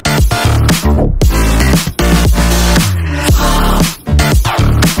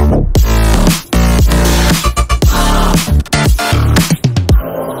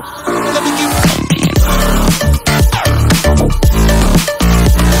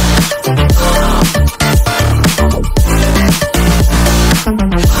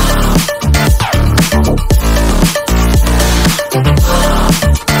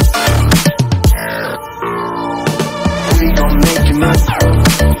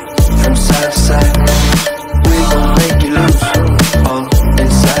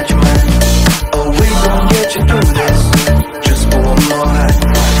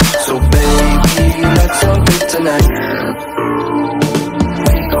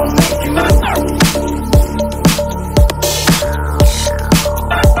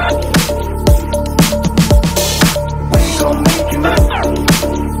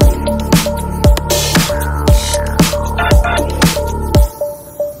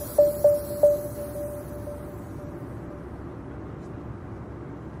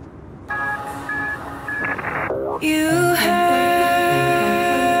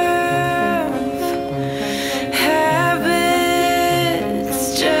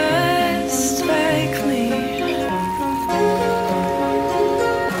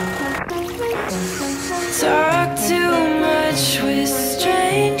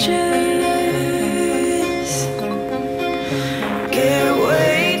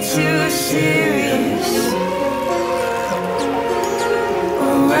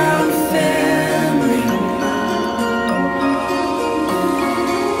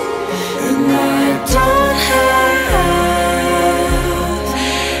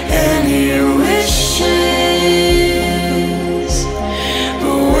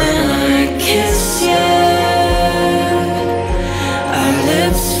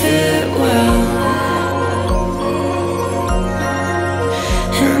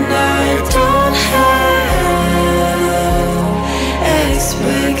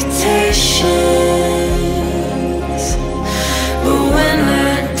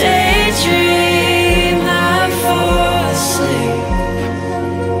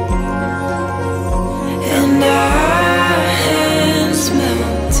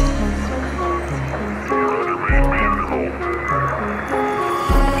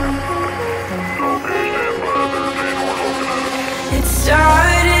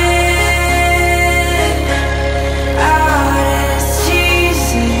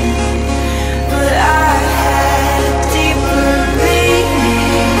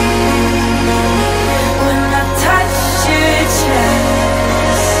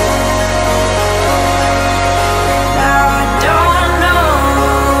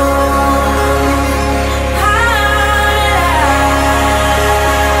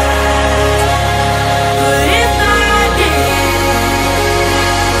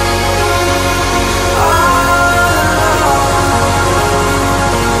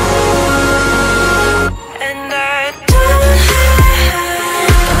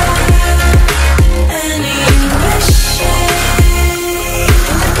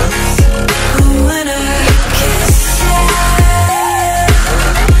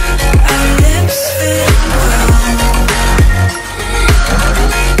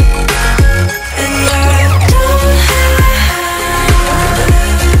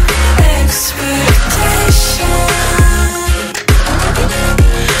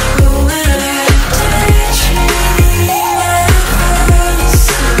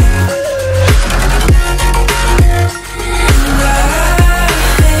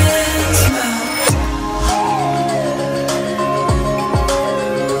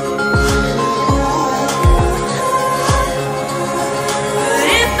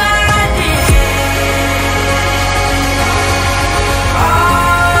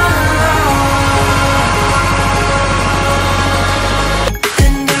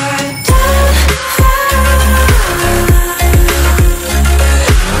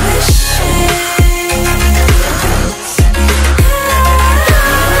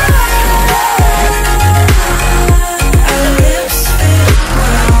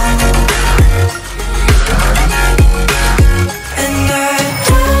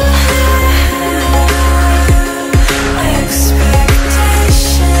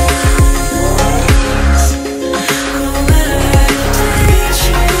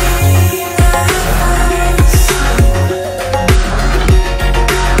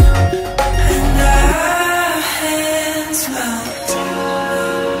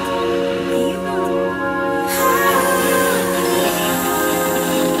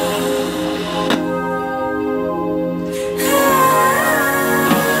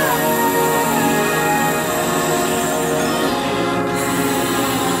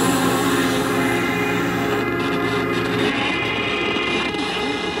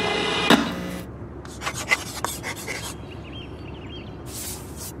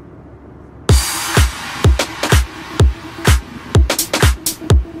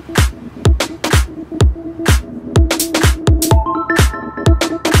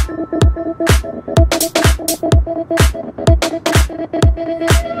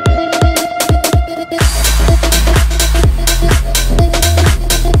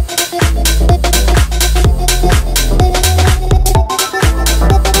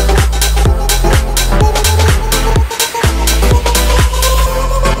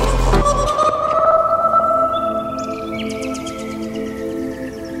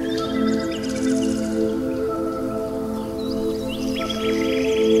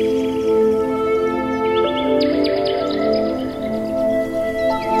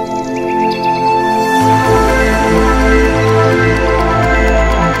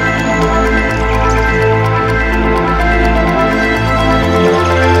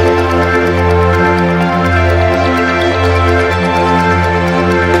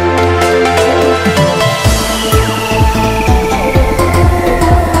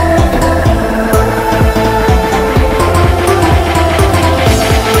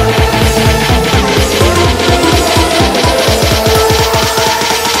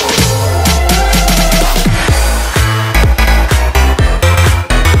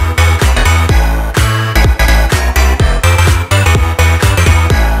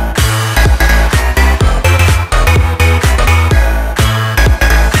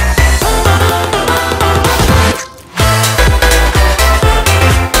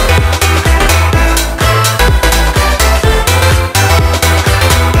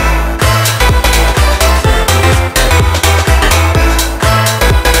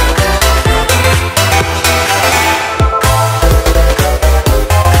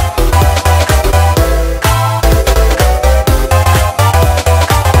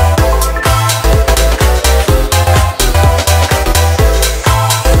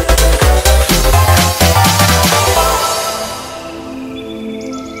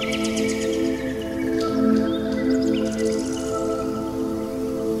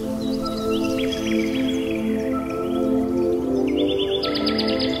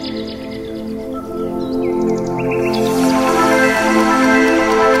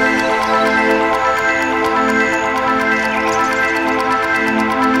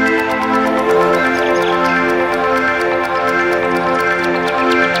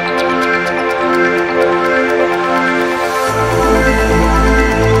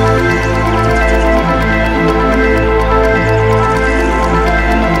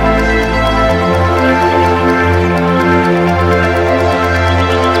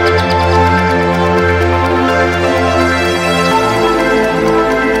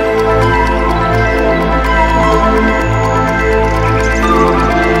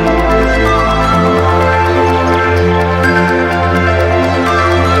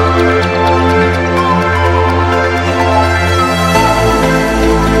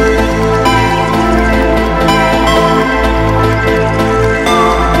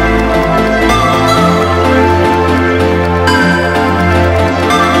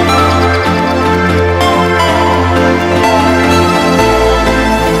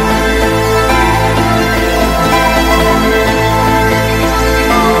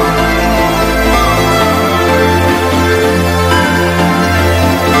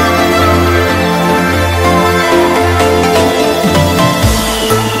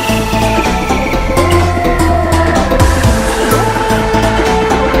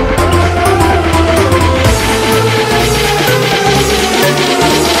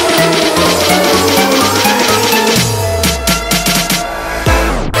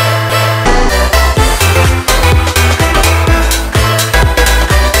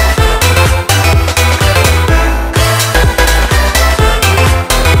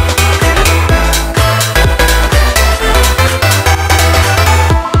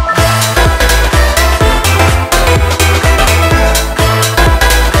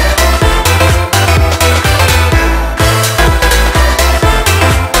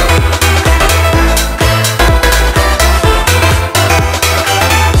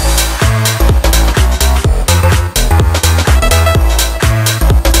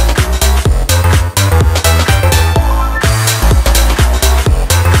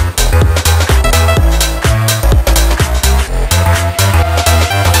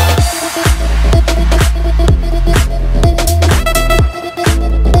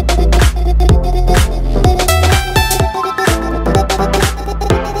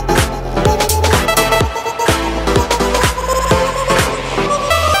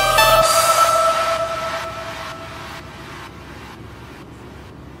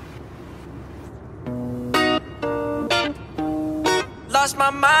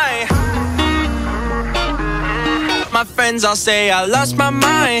 my my friends all say I lost my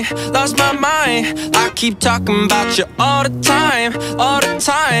mind, lost my mind. I keep talking about you all the time, all the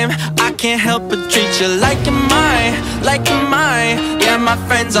time. I can't help but treat you like you're mine, like you're mine. Yeah, my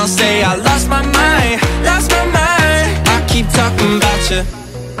friends all say I lost my mind, lost my mind. I keep talking about you.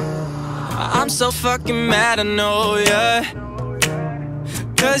 I'm so fucking mad, I know, yeah,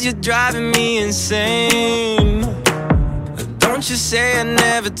 'cause you're driving me insane. Don't you say I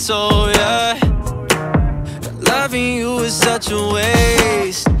never told ya. Loving you is such a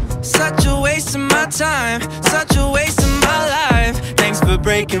waste, such a waste of my time, such a waste of my life. Thanks for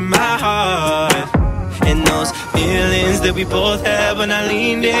breaking my heart. And those feelings that we both had when I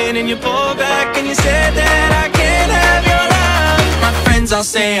leaned in and you pulled back and you said that I can't have your love. My friends all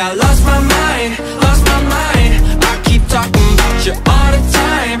say I lost my mind, lost my mind. I keep talking about you all the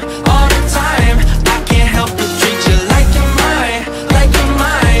time, all the time. I can't help but treat you like you're mine, like you're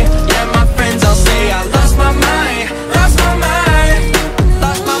mine. Yeah, my friends all say I lost my mind, lost my mind,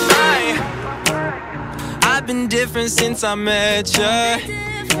 lost my mind. I've been different since I met you.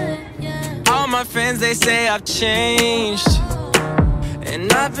 All my friends, they say I've changed, and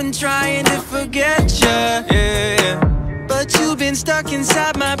I've been trying to forget you, yeah. But you've been stuck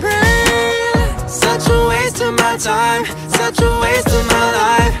inside my brain. Such a waste of my time, such a waste of my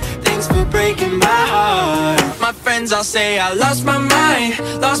life. Thanks for breaking my heart. My friends all say I lost my mind,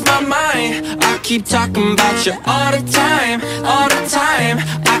 lost my mind. I keep talking about you all the time, all the time.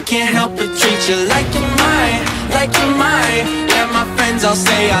 I can't help but treat you like you're mine, like you're mine. Yeah, my friends all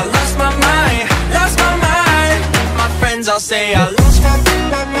say I lost my mind, lost my mind. My friends all say I lost my mind,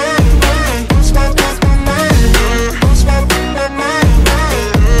 lost my mind.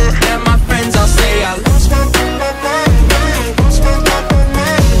 Yeah, my friends all say I lost my mind, lost my mind.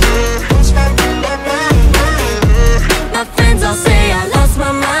 My friends all say I lost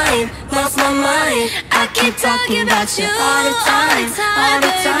my mind, lost my mind. I keep talking about you all the time, all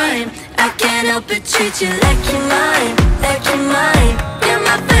the time. I can't help but treat you like you're mine, like you're mine. Yeah,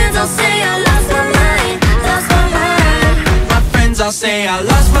 my friends all say I lost my mind, lost my mind. My friends all say I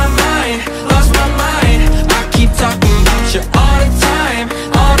lost my mind, lost my mind. I keep talking about you all the time,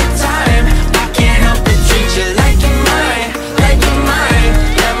 all the time. I can't help but treat you like you're mine, like you're mine.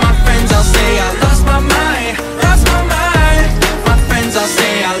 Yeah, my friends all say I lost my mind, lost my mind. My friends all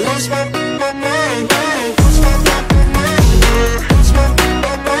say I lost my mind.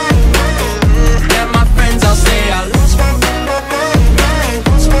 Yeah, my friends all say I lost my mind.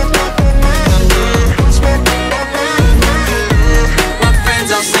 My friends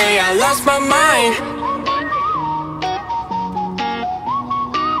all say I lost my mind.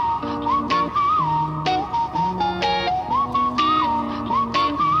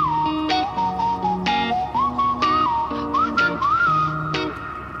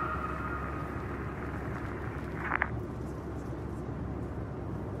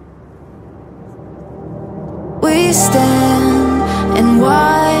 We stand and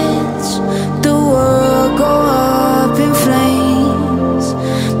watch the world go up in flames.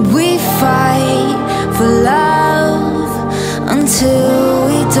 We fight for love until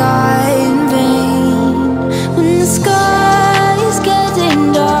we die in vain. When the sky is getting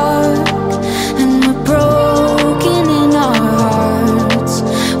dark and we're broken in our hearts,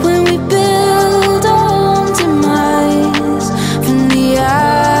 when we build our own demise, from the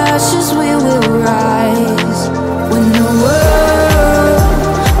ashes we will rise. When the world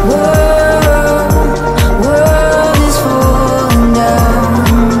is falling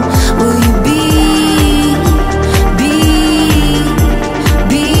down, will you be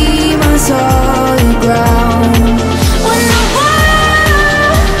my solid ground? When the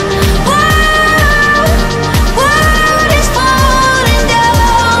world is falling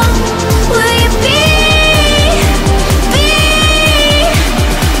down, will you be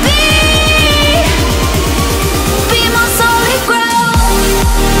my solid ground?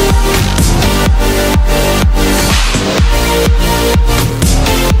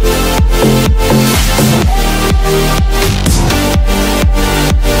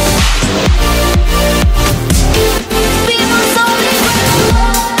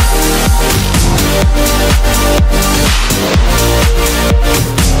 Be my solid ground.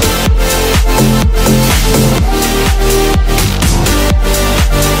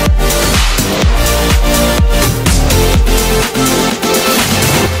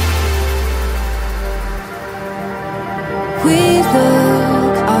 We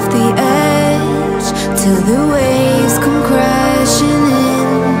look off the edge till the waves come crashing in,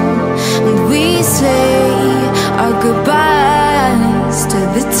 and we say our goodbyes to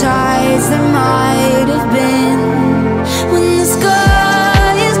the tides that might have been. When the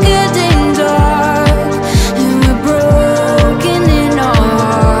sky is getting dark and we're broken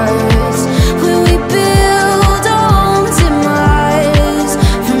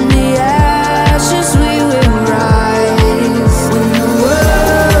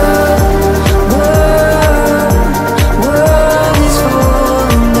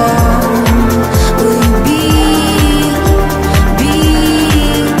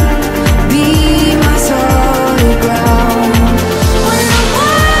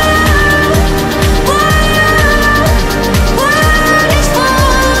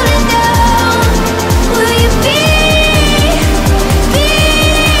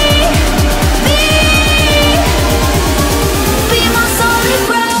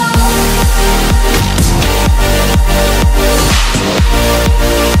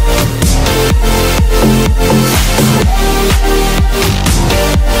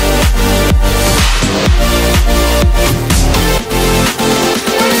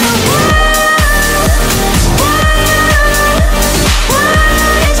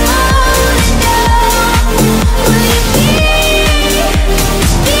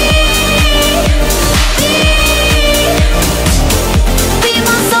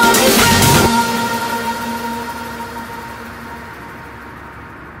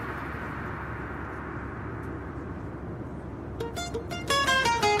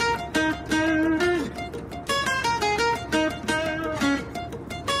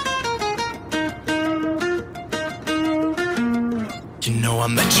You know I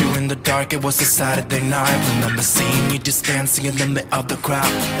met you in the dark, it was a Saturday night. Remember seeing you just dancing in the middle of the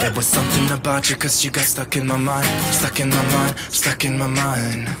crowd. There was something about you, cause you got stuck in my mind. Stuck in my mind, stuck in my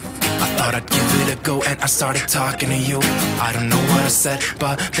mind. I thought I'd give it a go and I started talking to you. I don't know what I said,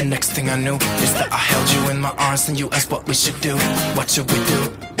 but the next thing I knew is that I held you in my arms and you asked what we should do. What should we do?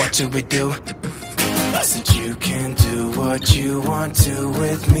 What should we do? I said you can do what you want to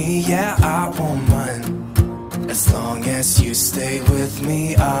with me, yeah, I won't mind. As long as you stay with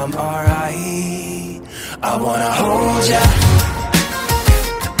me, I'm alright. I wanna hold ya.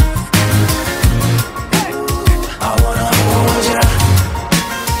 I wanna hold ya.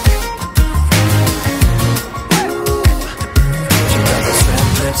 You got those red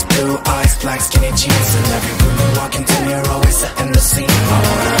lips, blue eyes, black skinny jeans, and every room you walk into, you're always setting the scene. I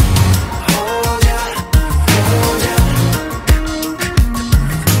wanna hold ya, hold ya.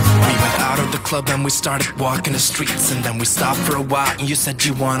 We went out of the club and we started walking the streets, and then we stopped for a while and you said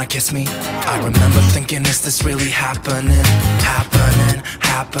you wanna kiss me. I remember thinking, is this really happening? Happening,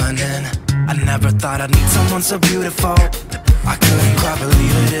 happening. I never thought I'd meet someone so beautiful. I couldn't quite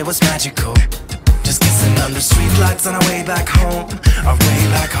believe it, it was magical. Just kissing under streetlights on our way back home. Our way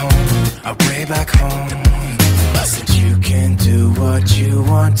back home, our way back home. I said you can do what you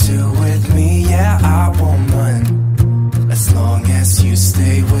want to with me, yeah, I won't mind. As long as you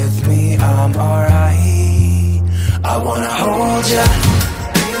stay with me, I'm alright. I wanna hold ya.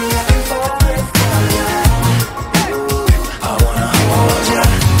 Baby, I've been falling for ya. I wanna hold ya.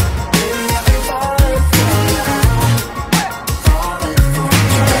 Baby, I've been falling for ya. Falling for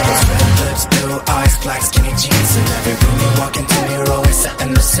ya. You got those red lips, blue eyes, black skinny jeans, and every room you walk into, you're always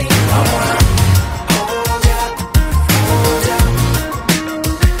setting the scene. I wanna hold ya, hold ya.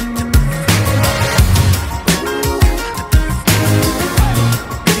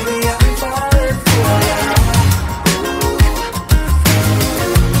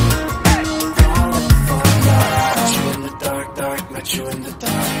 Met you in the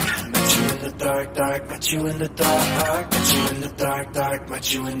dark, met you in the dark, dark, met you in the dark, met you in the dark, dark,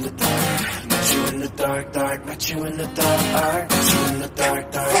 met you in the dark, met you in the dark, dark, met you in the dark, met you in the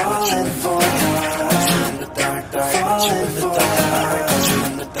dark, dark, falling for you, met you in the dark, dark, met you in the dark, met you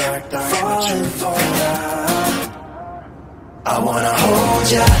in the dark, dark, falling for you. I wanna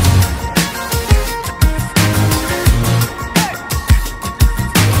hold ya.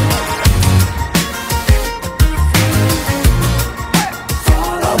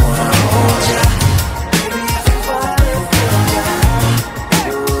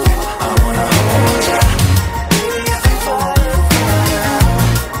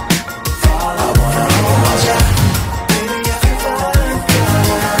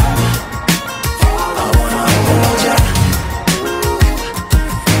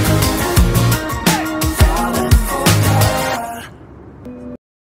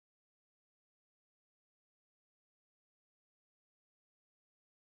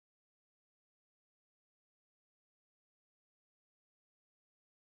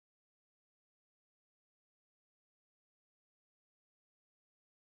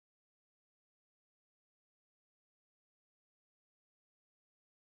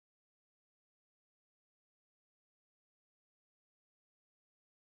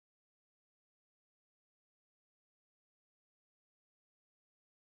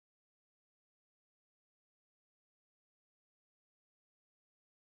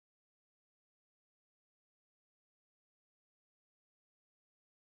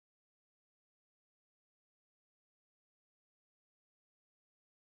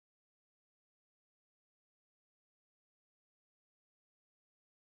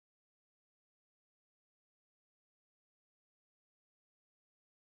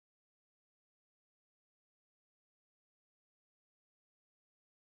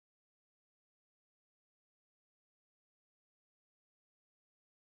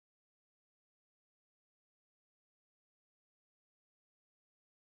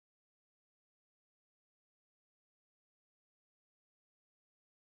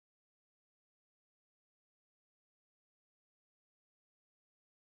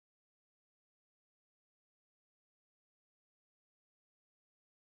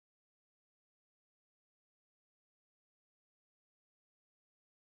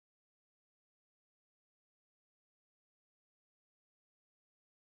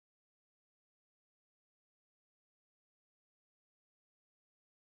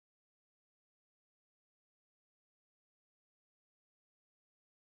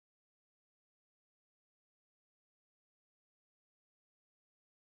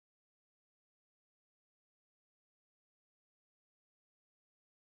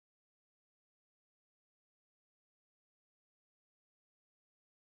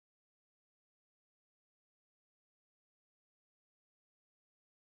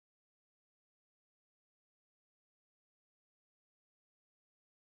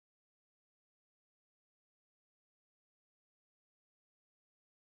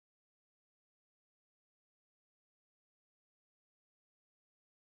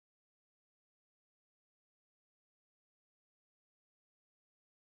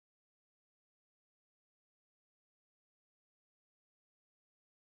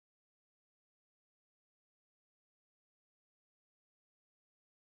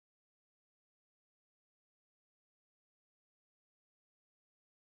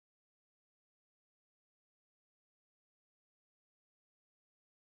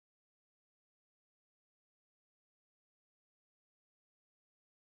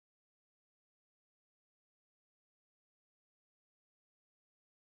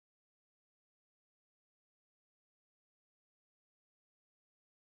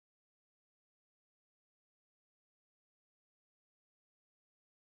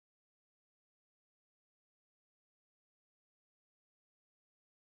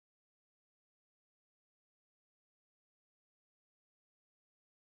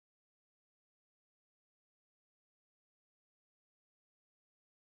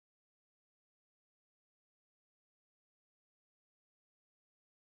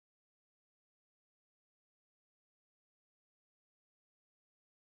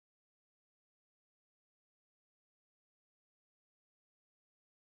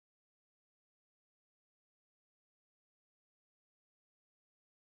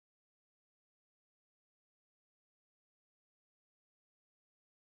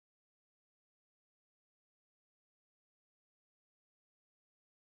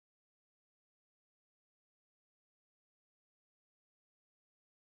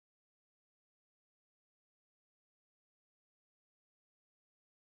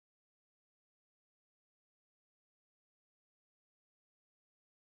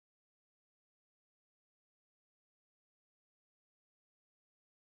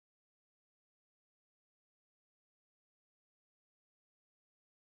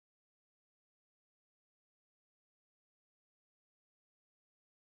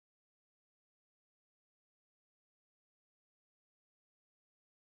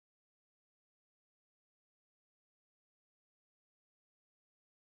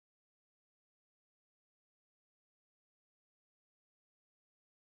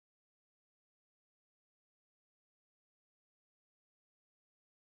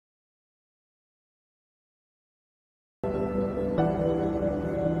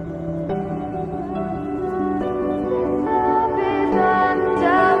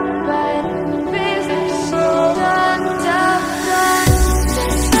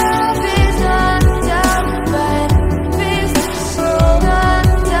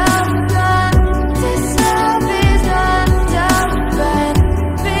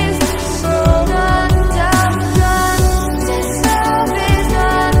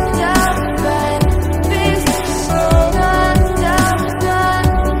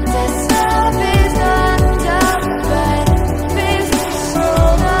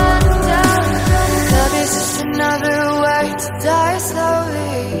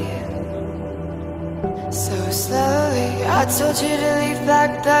 slowly, so slowly. I told you to leave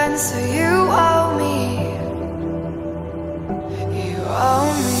back then, so you owe me. You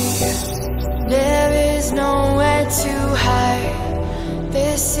owe me. There is nowhere to hide.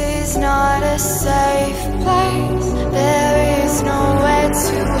 This is not a safe place. There is nowhere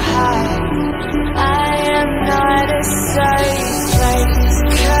to hide. I am not a safe place.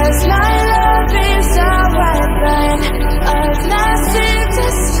 'Cause my love is a weapon of massive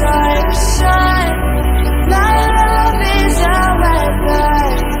destruction. My love is a weapon.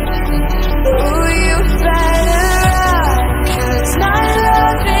 Ooh, you better run. 'Cause my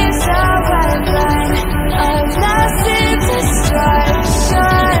love is a weapon of massive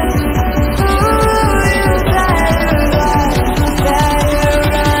destruction. Ooh, you better run.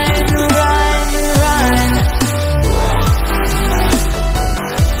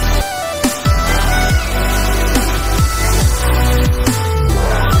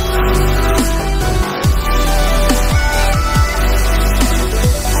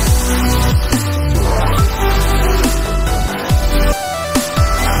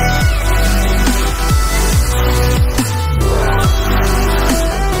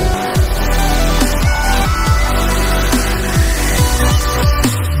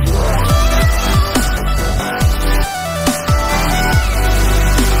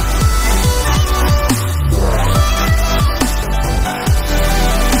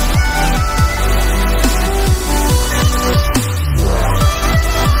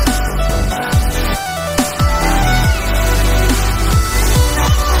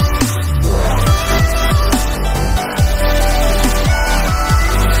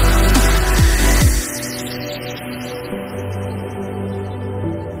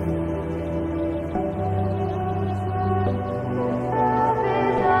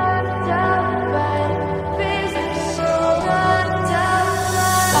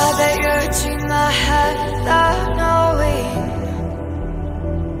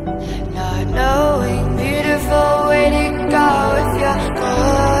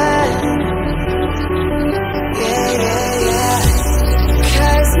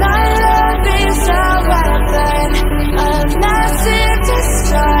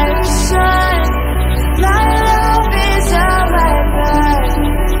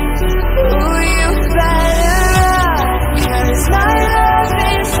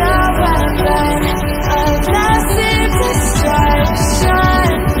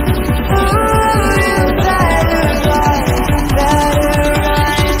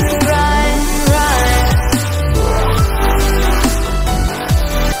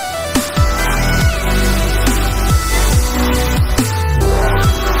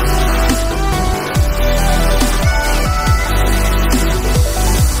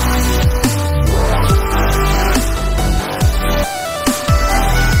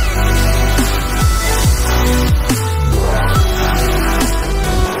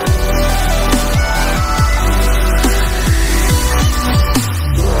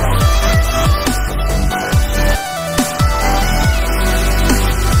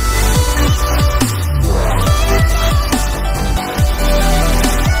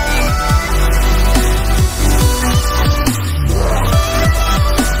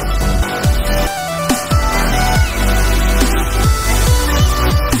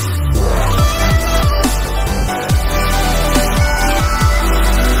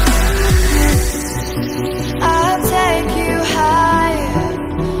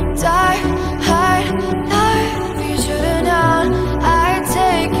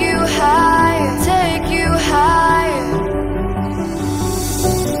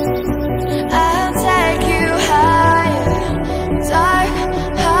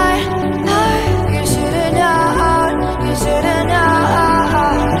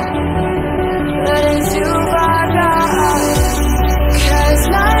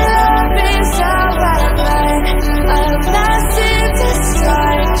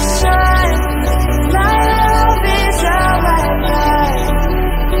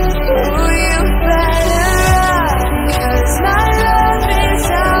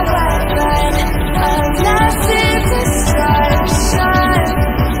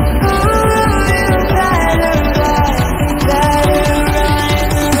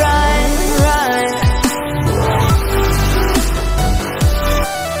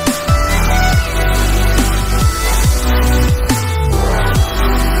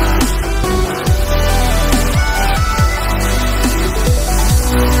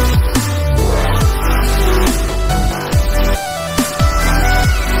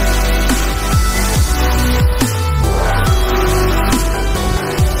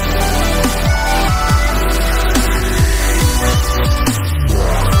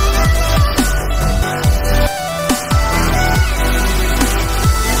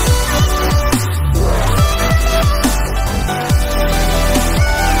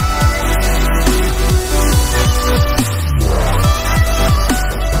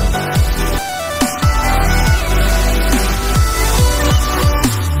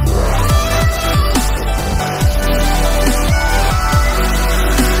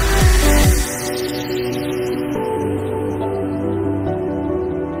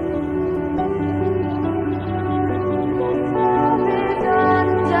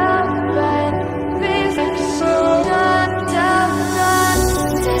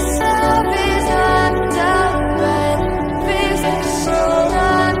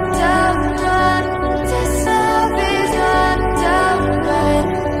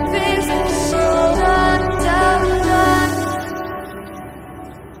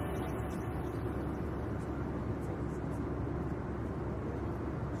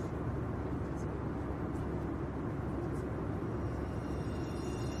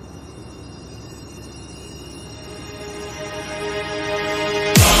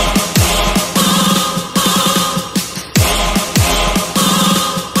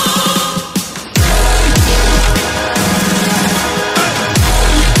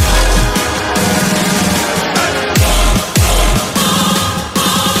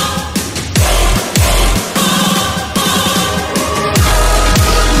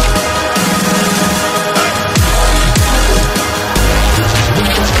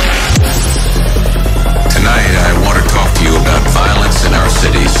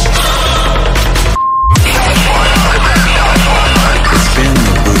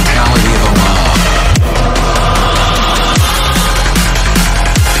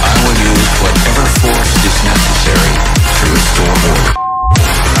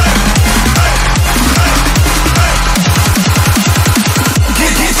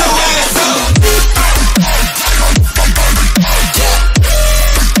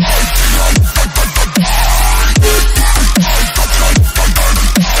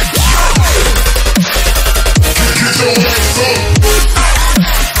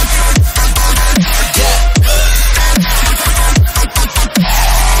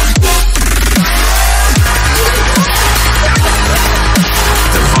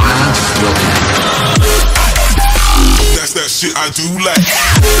 do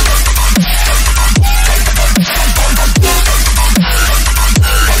like.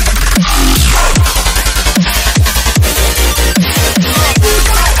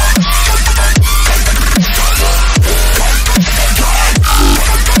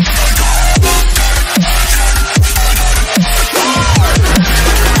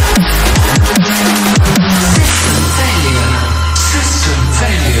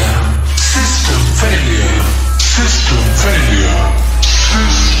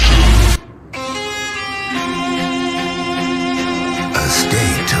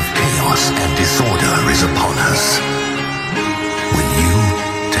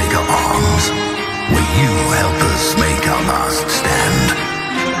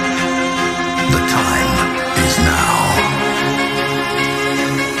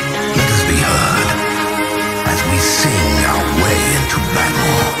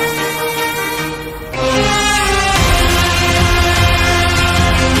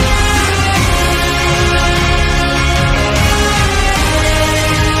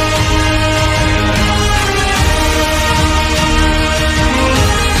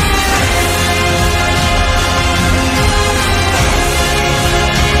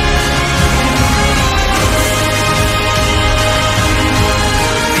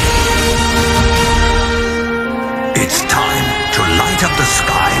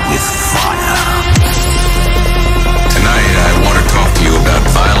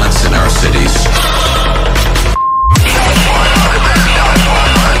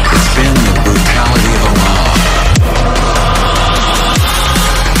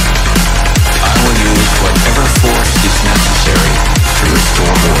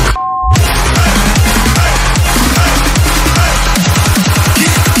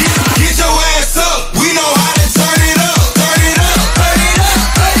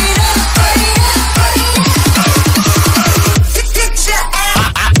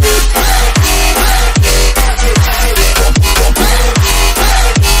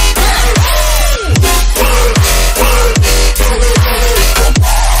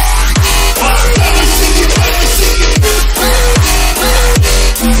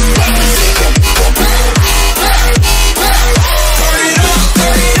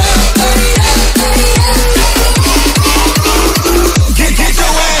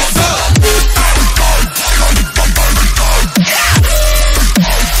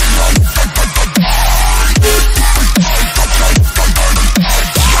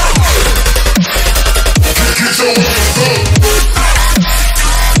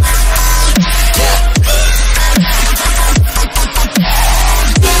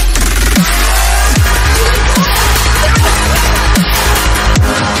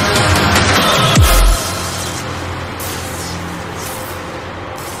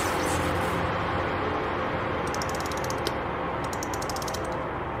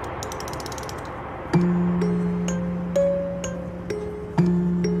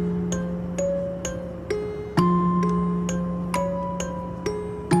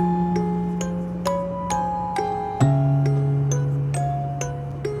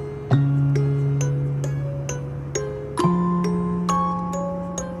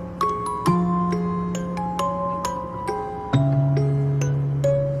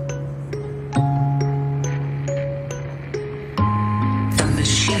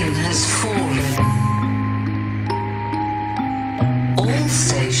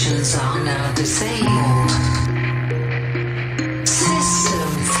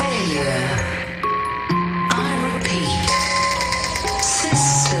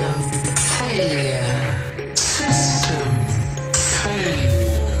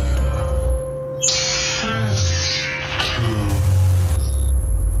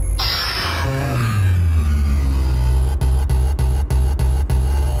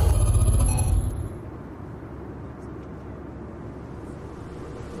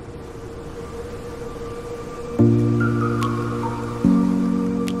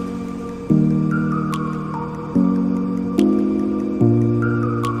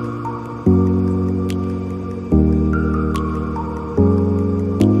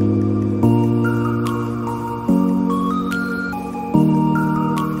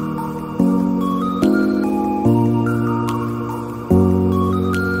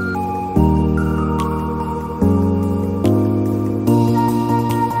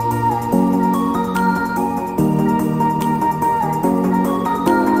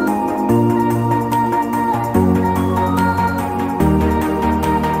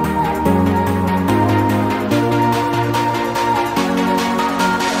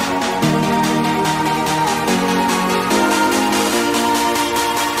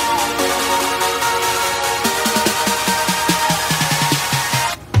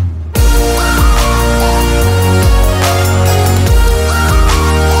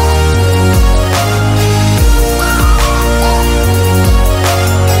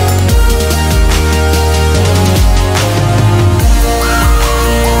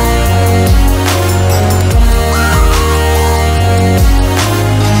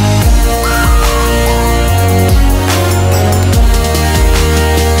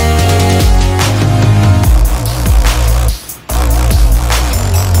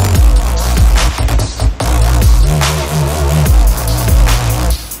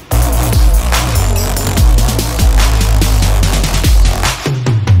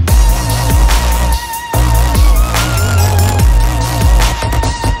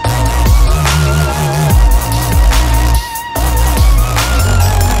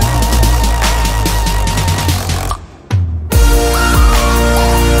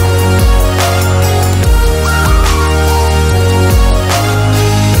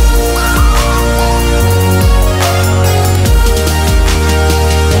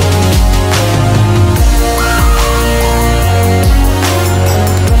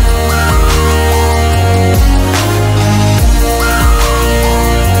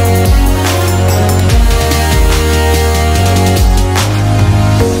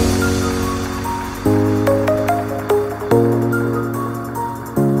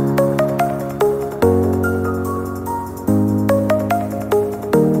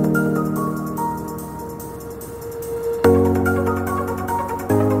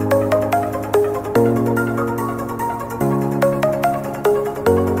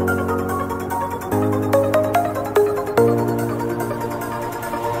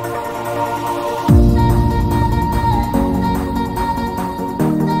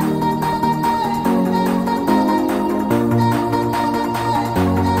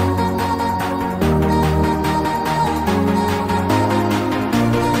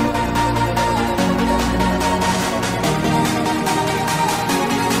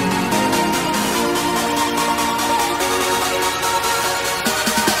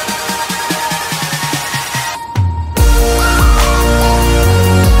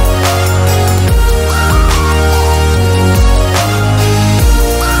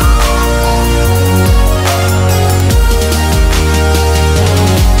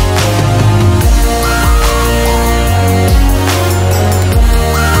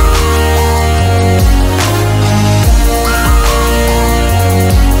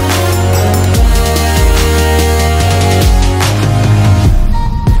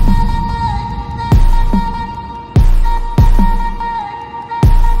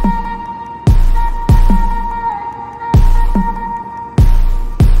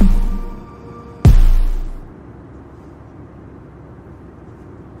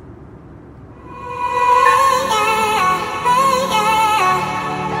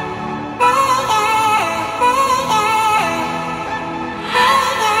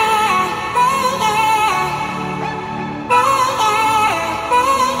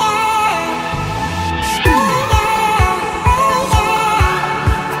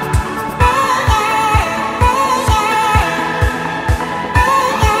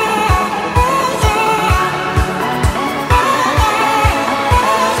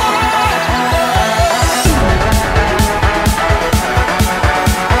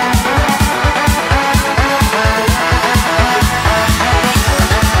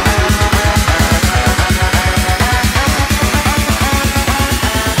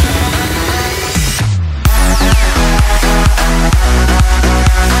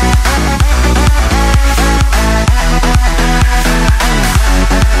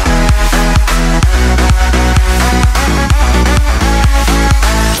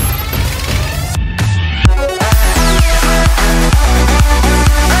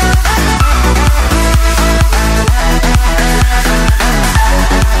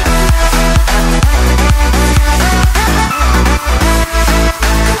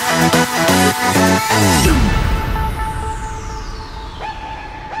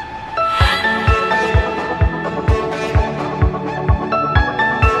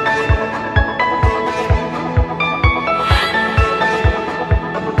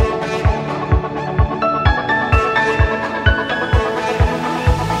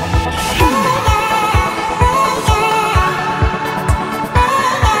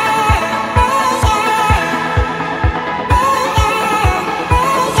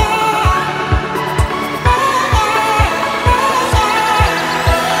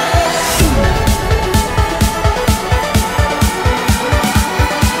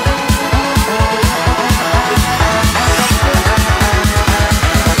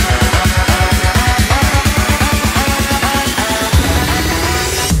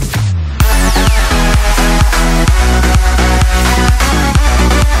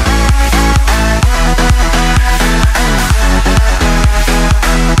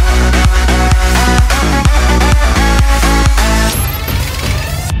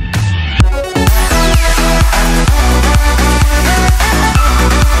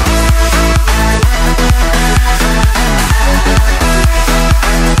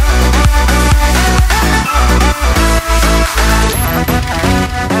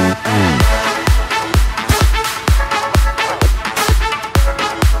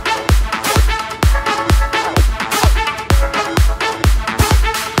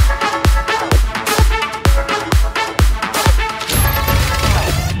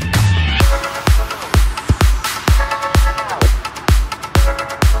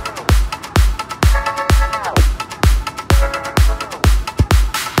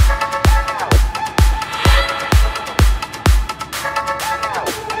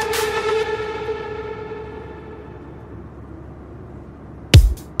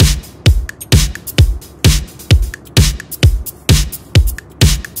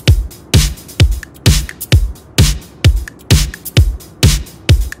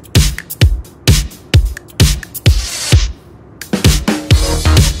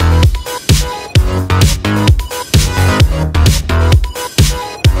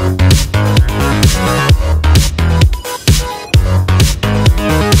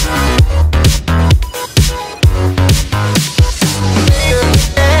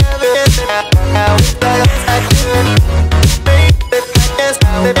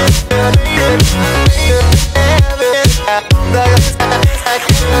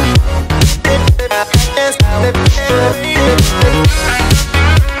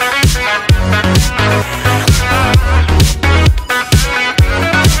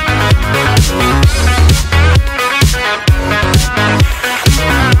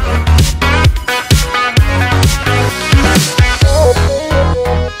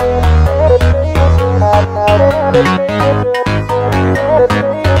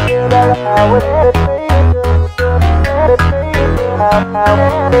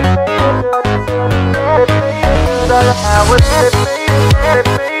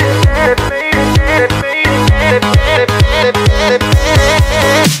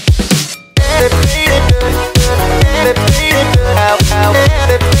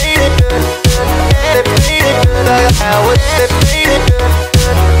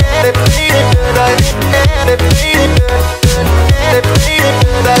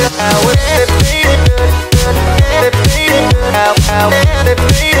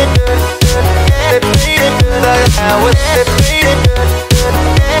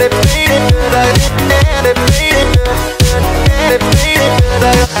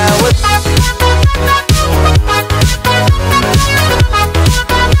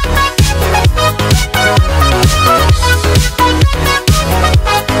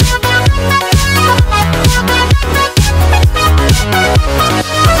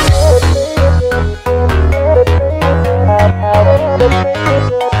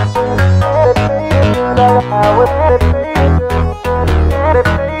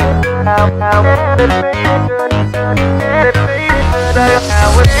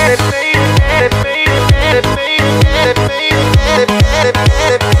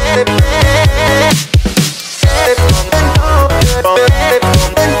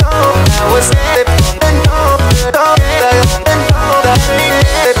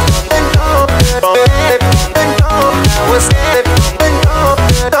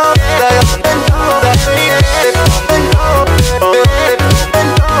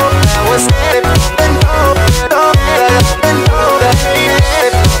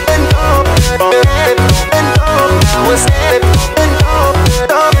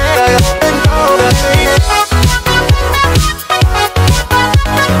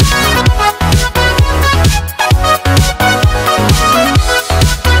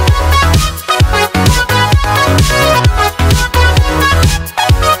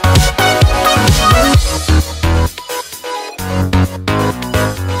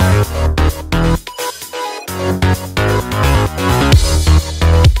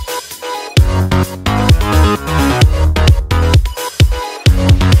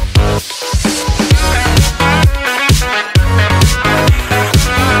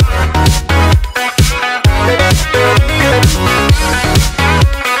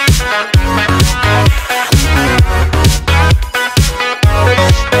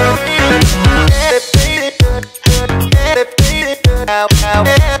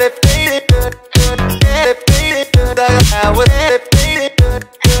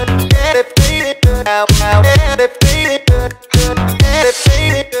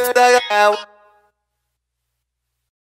 Out.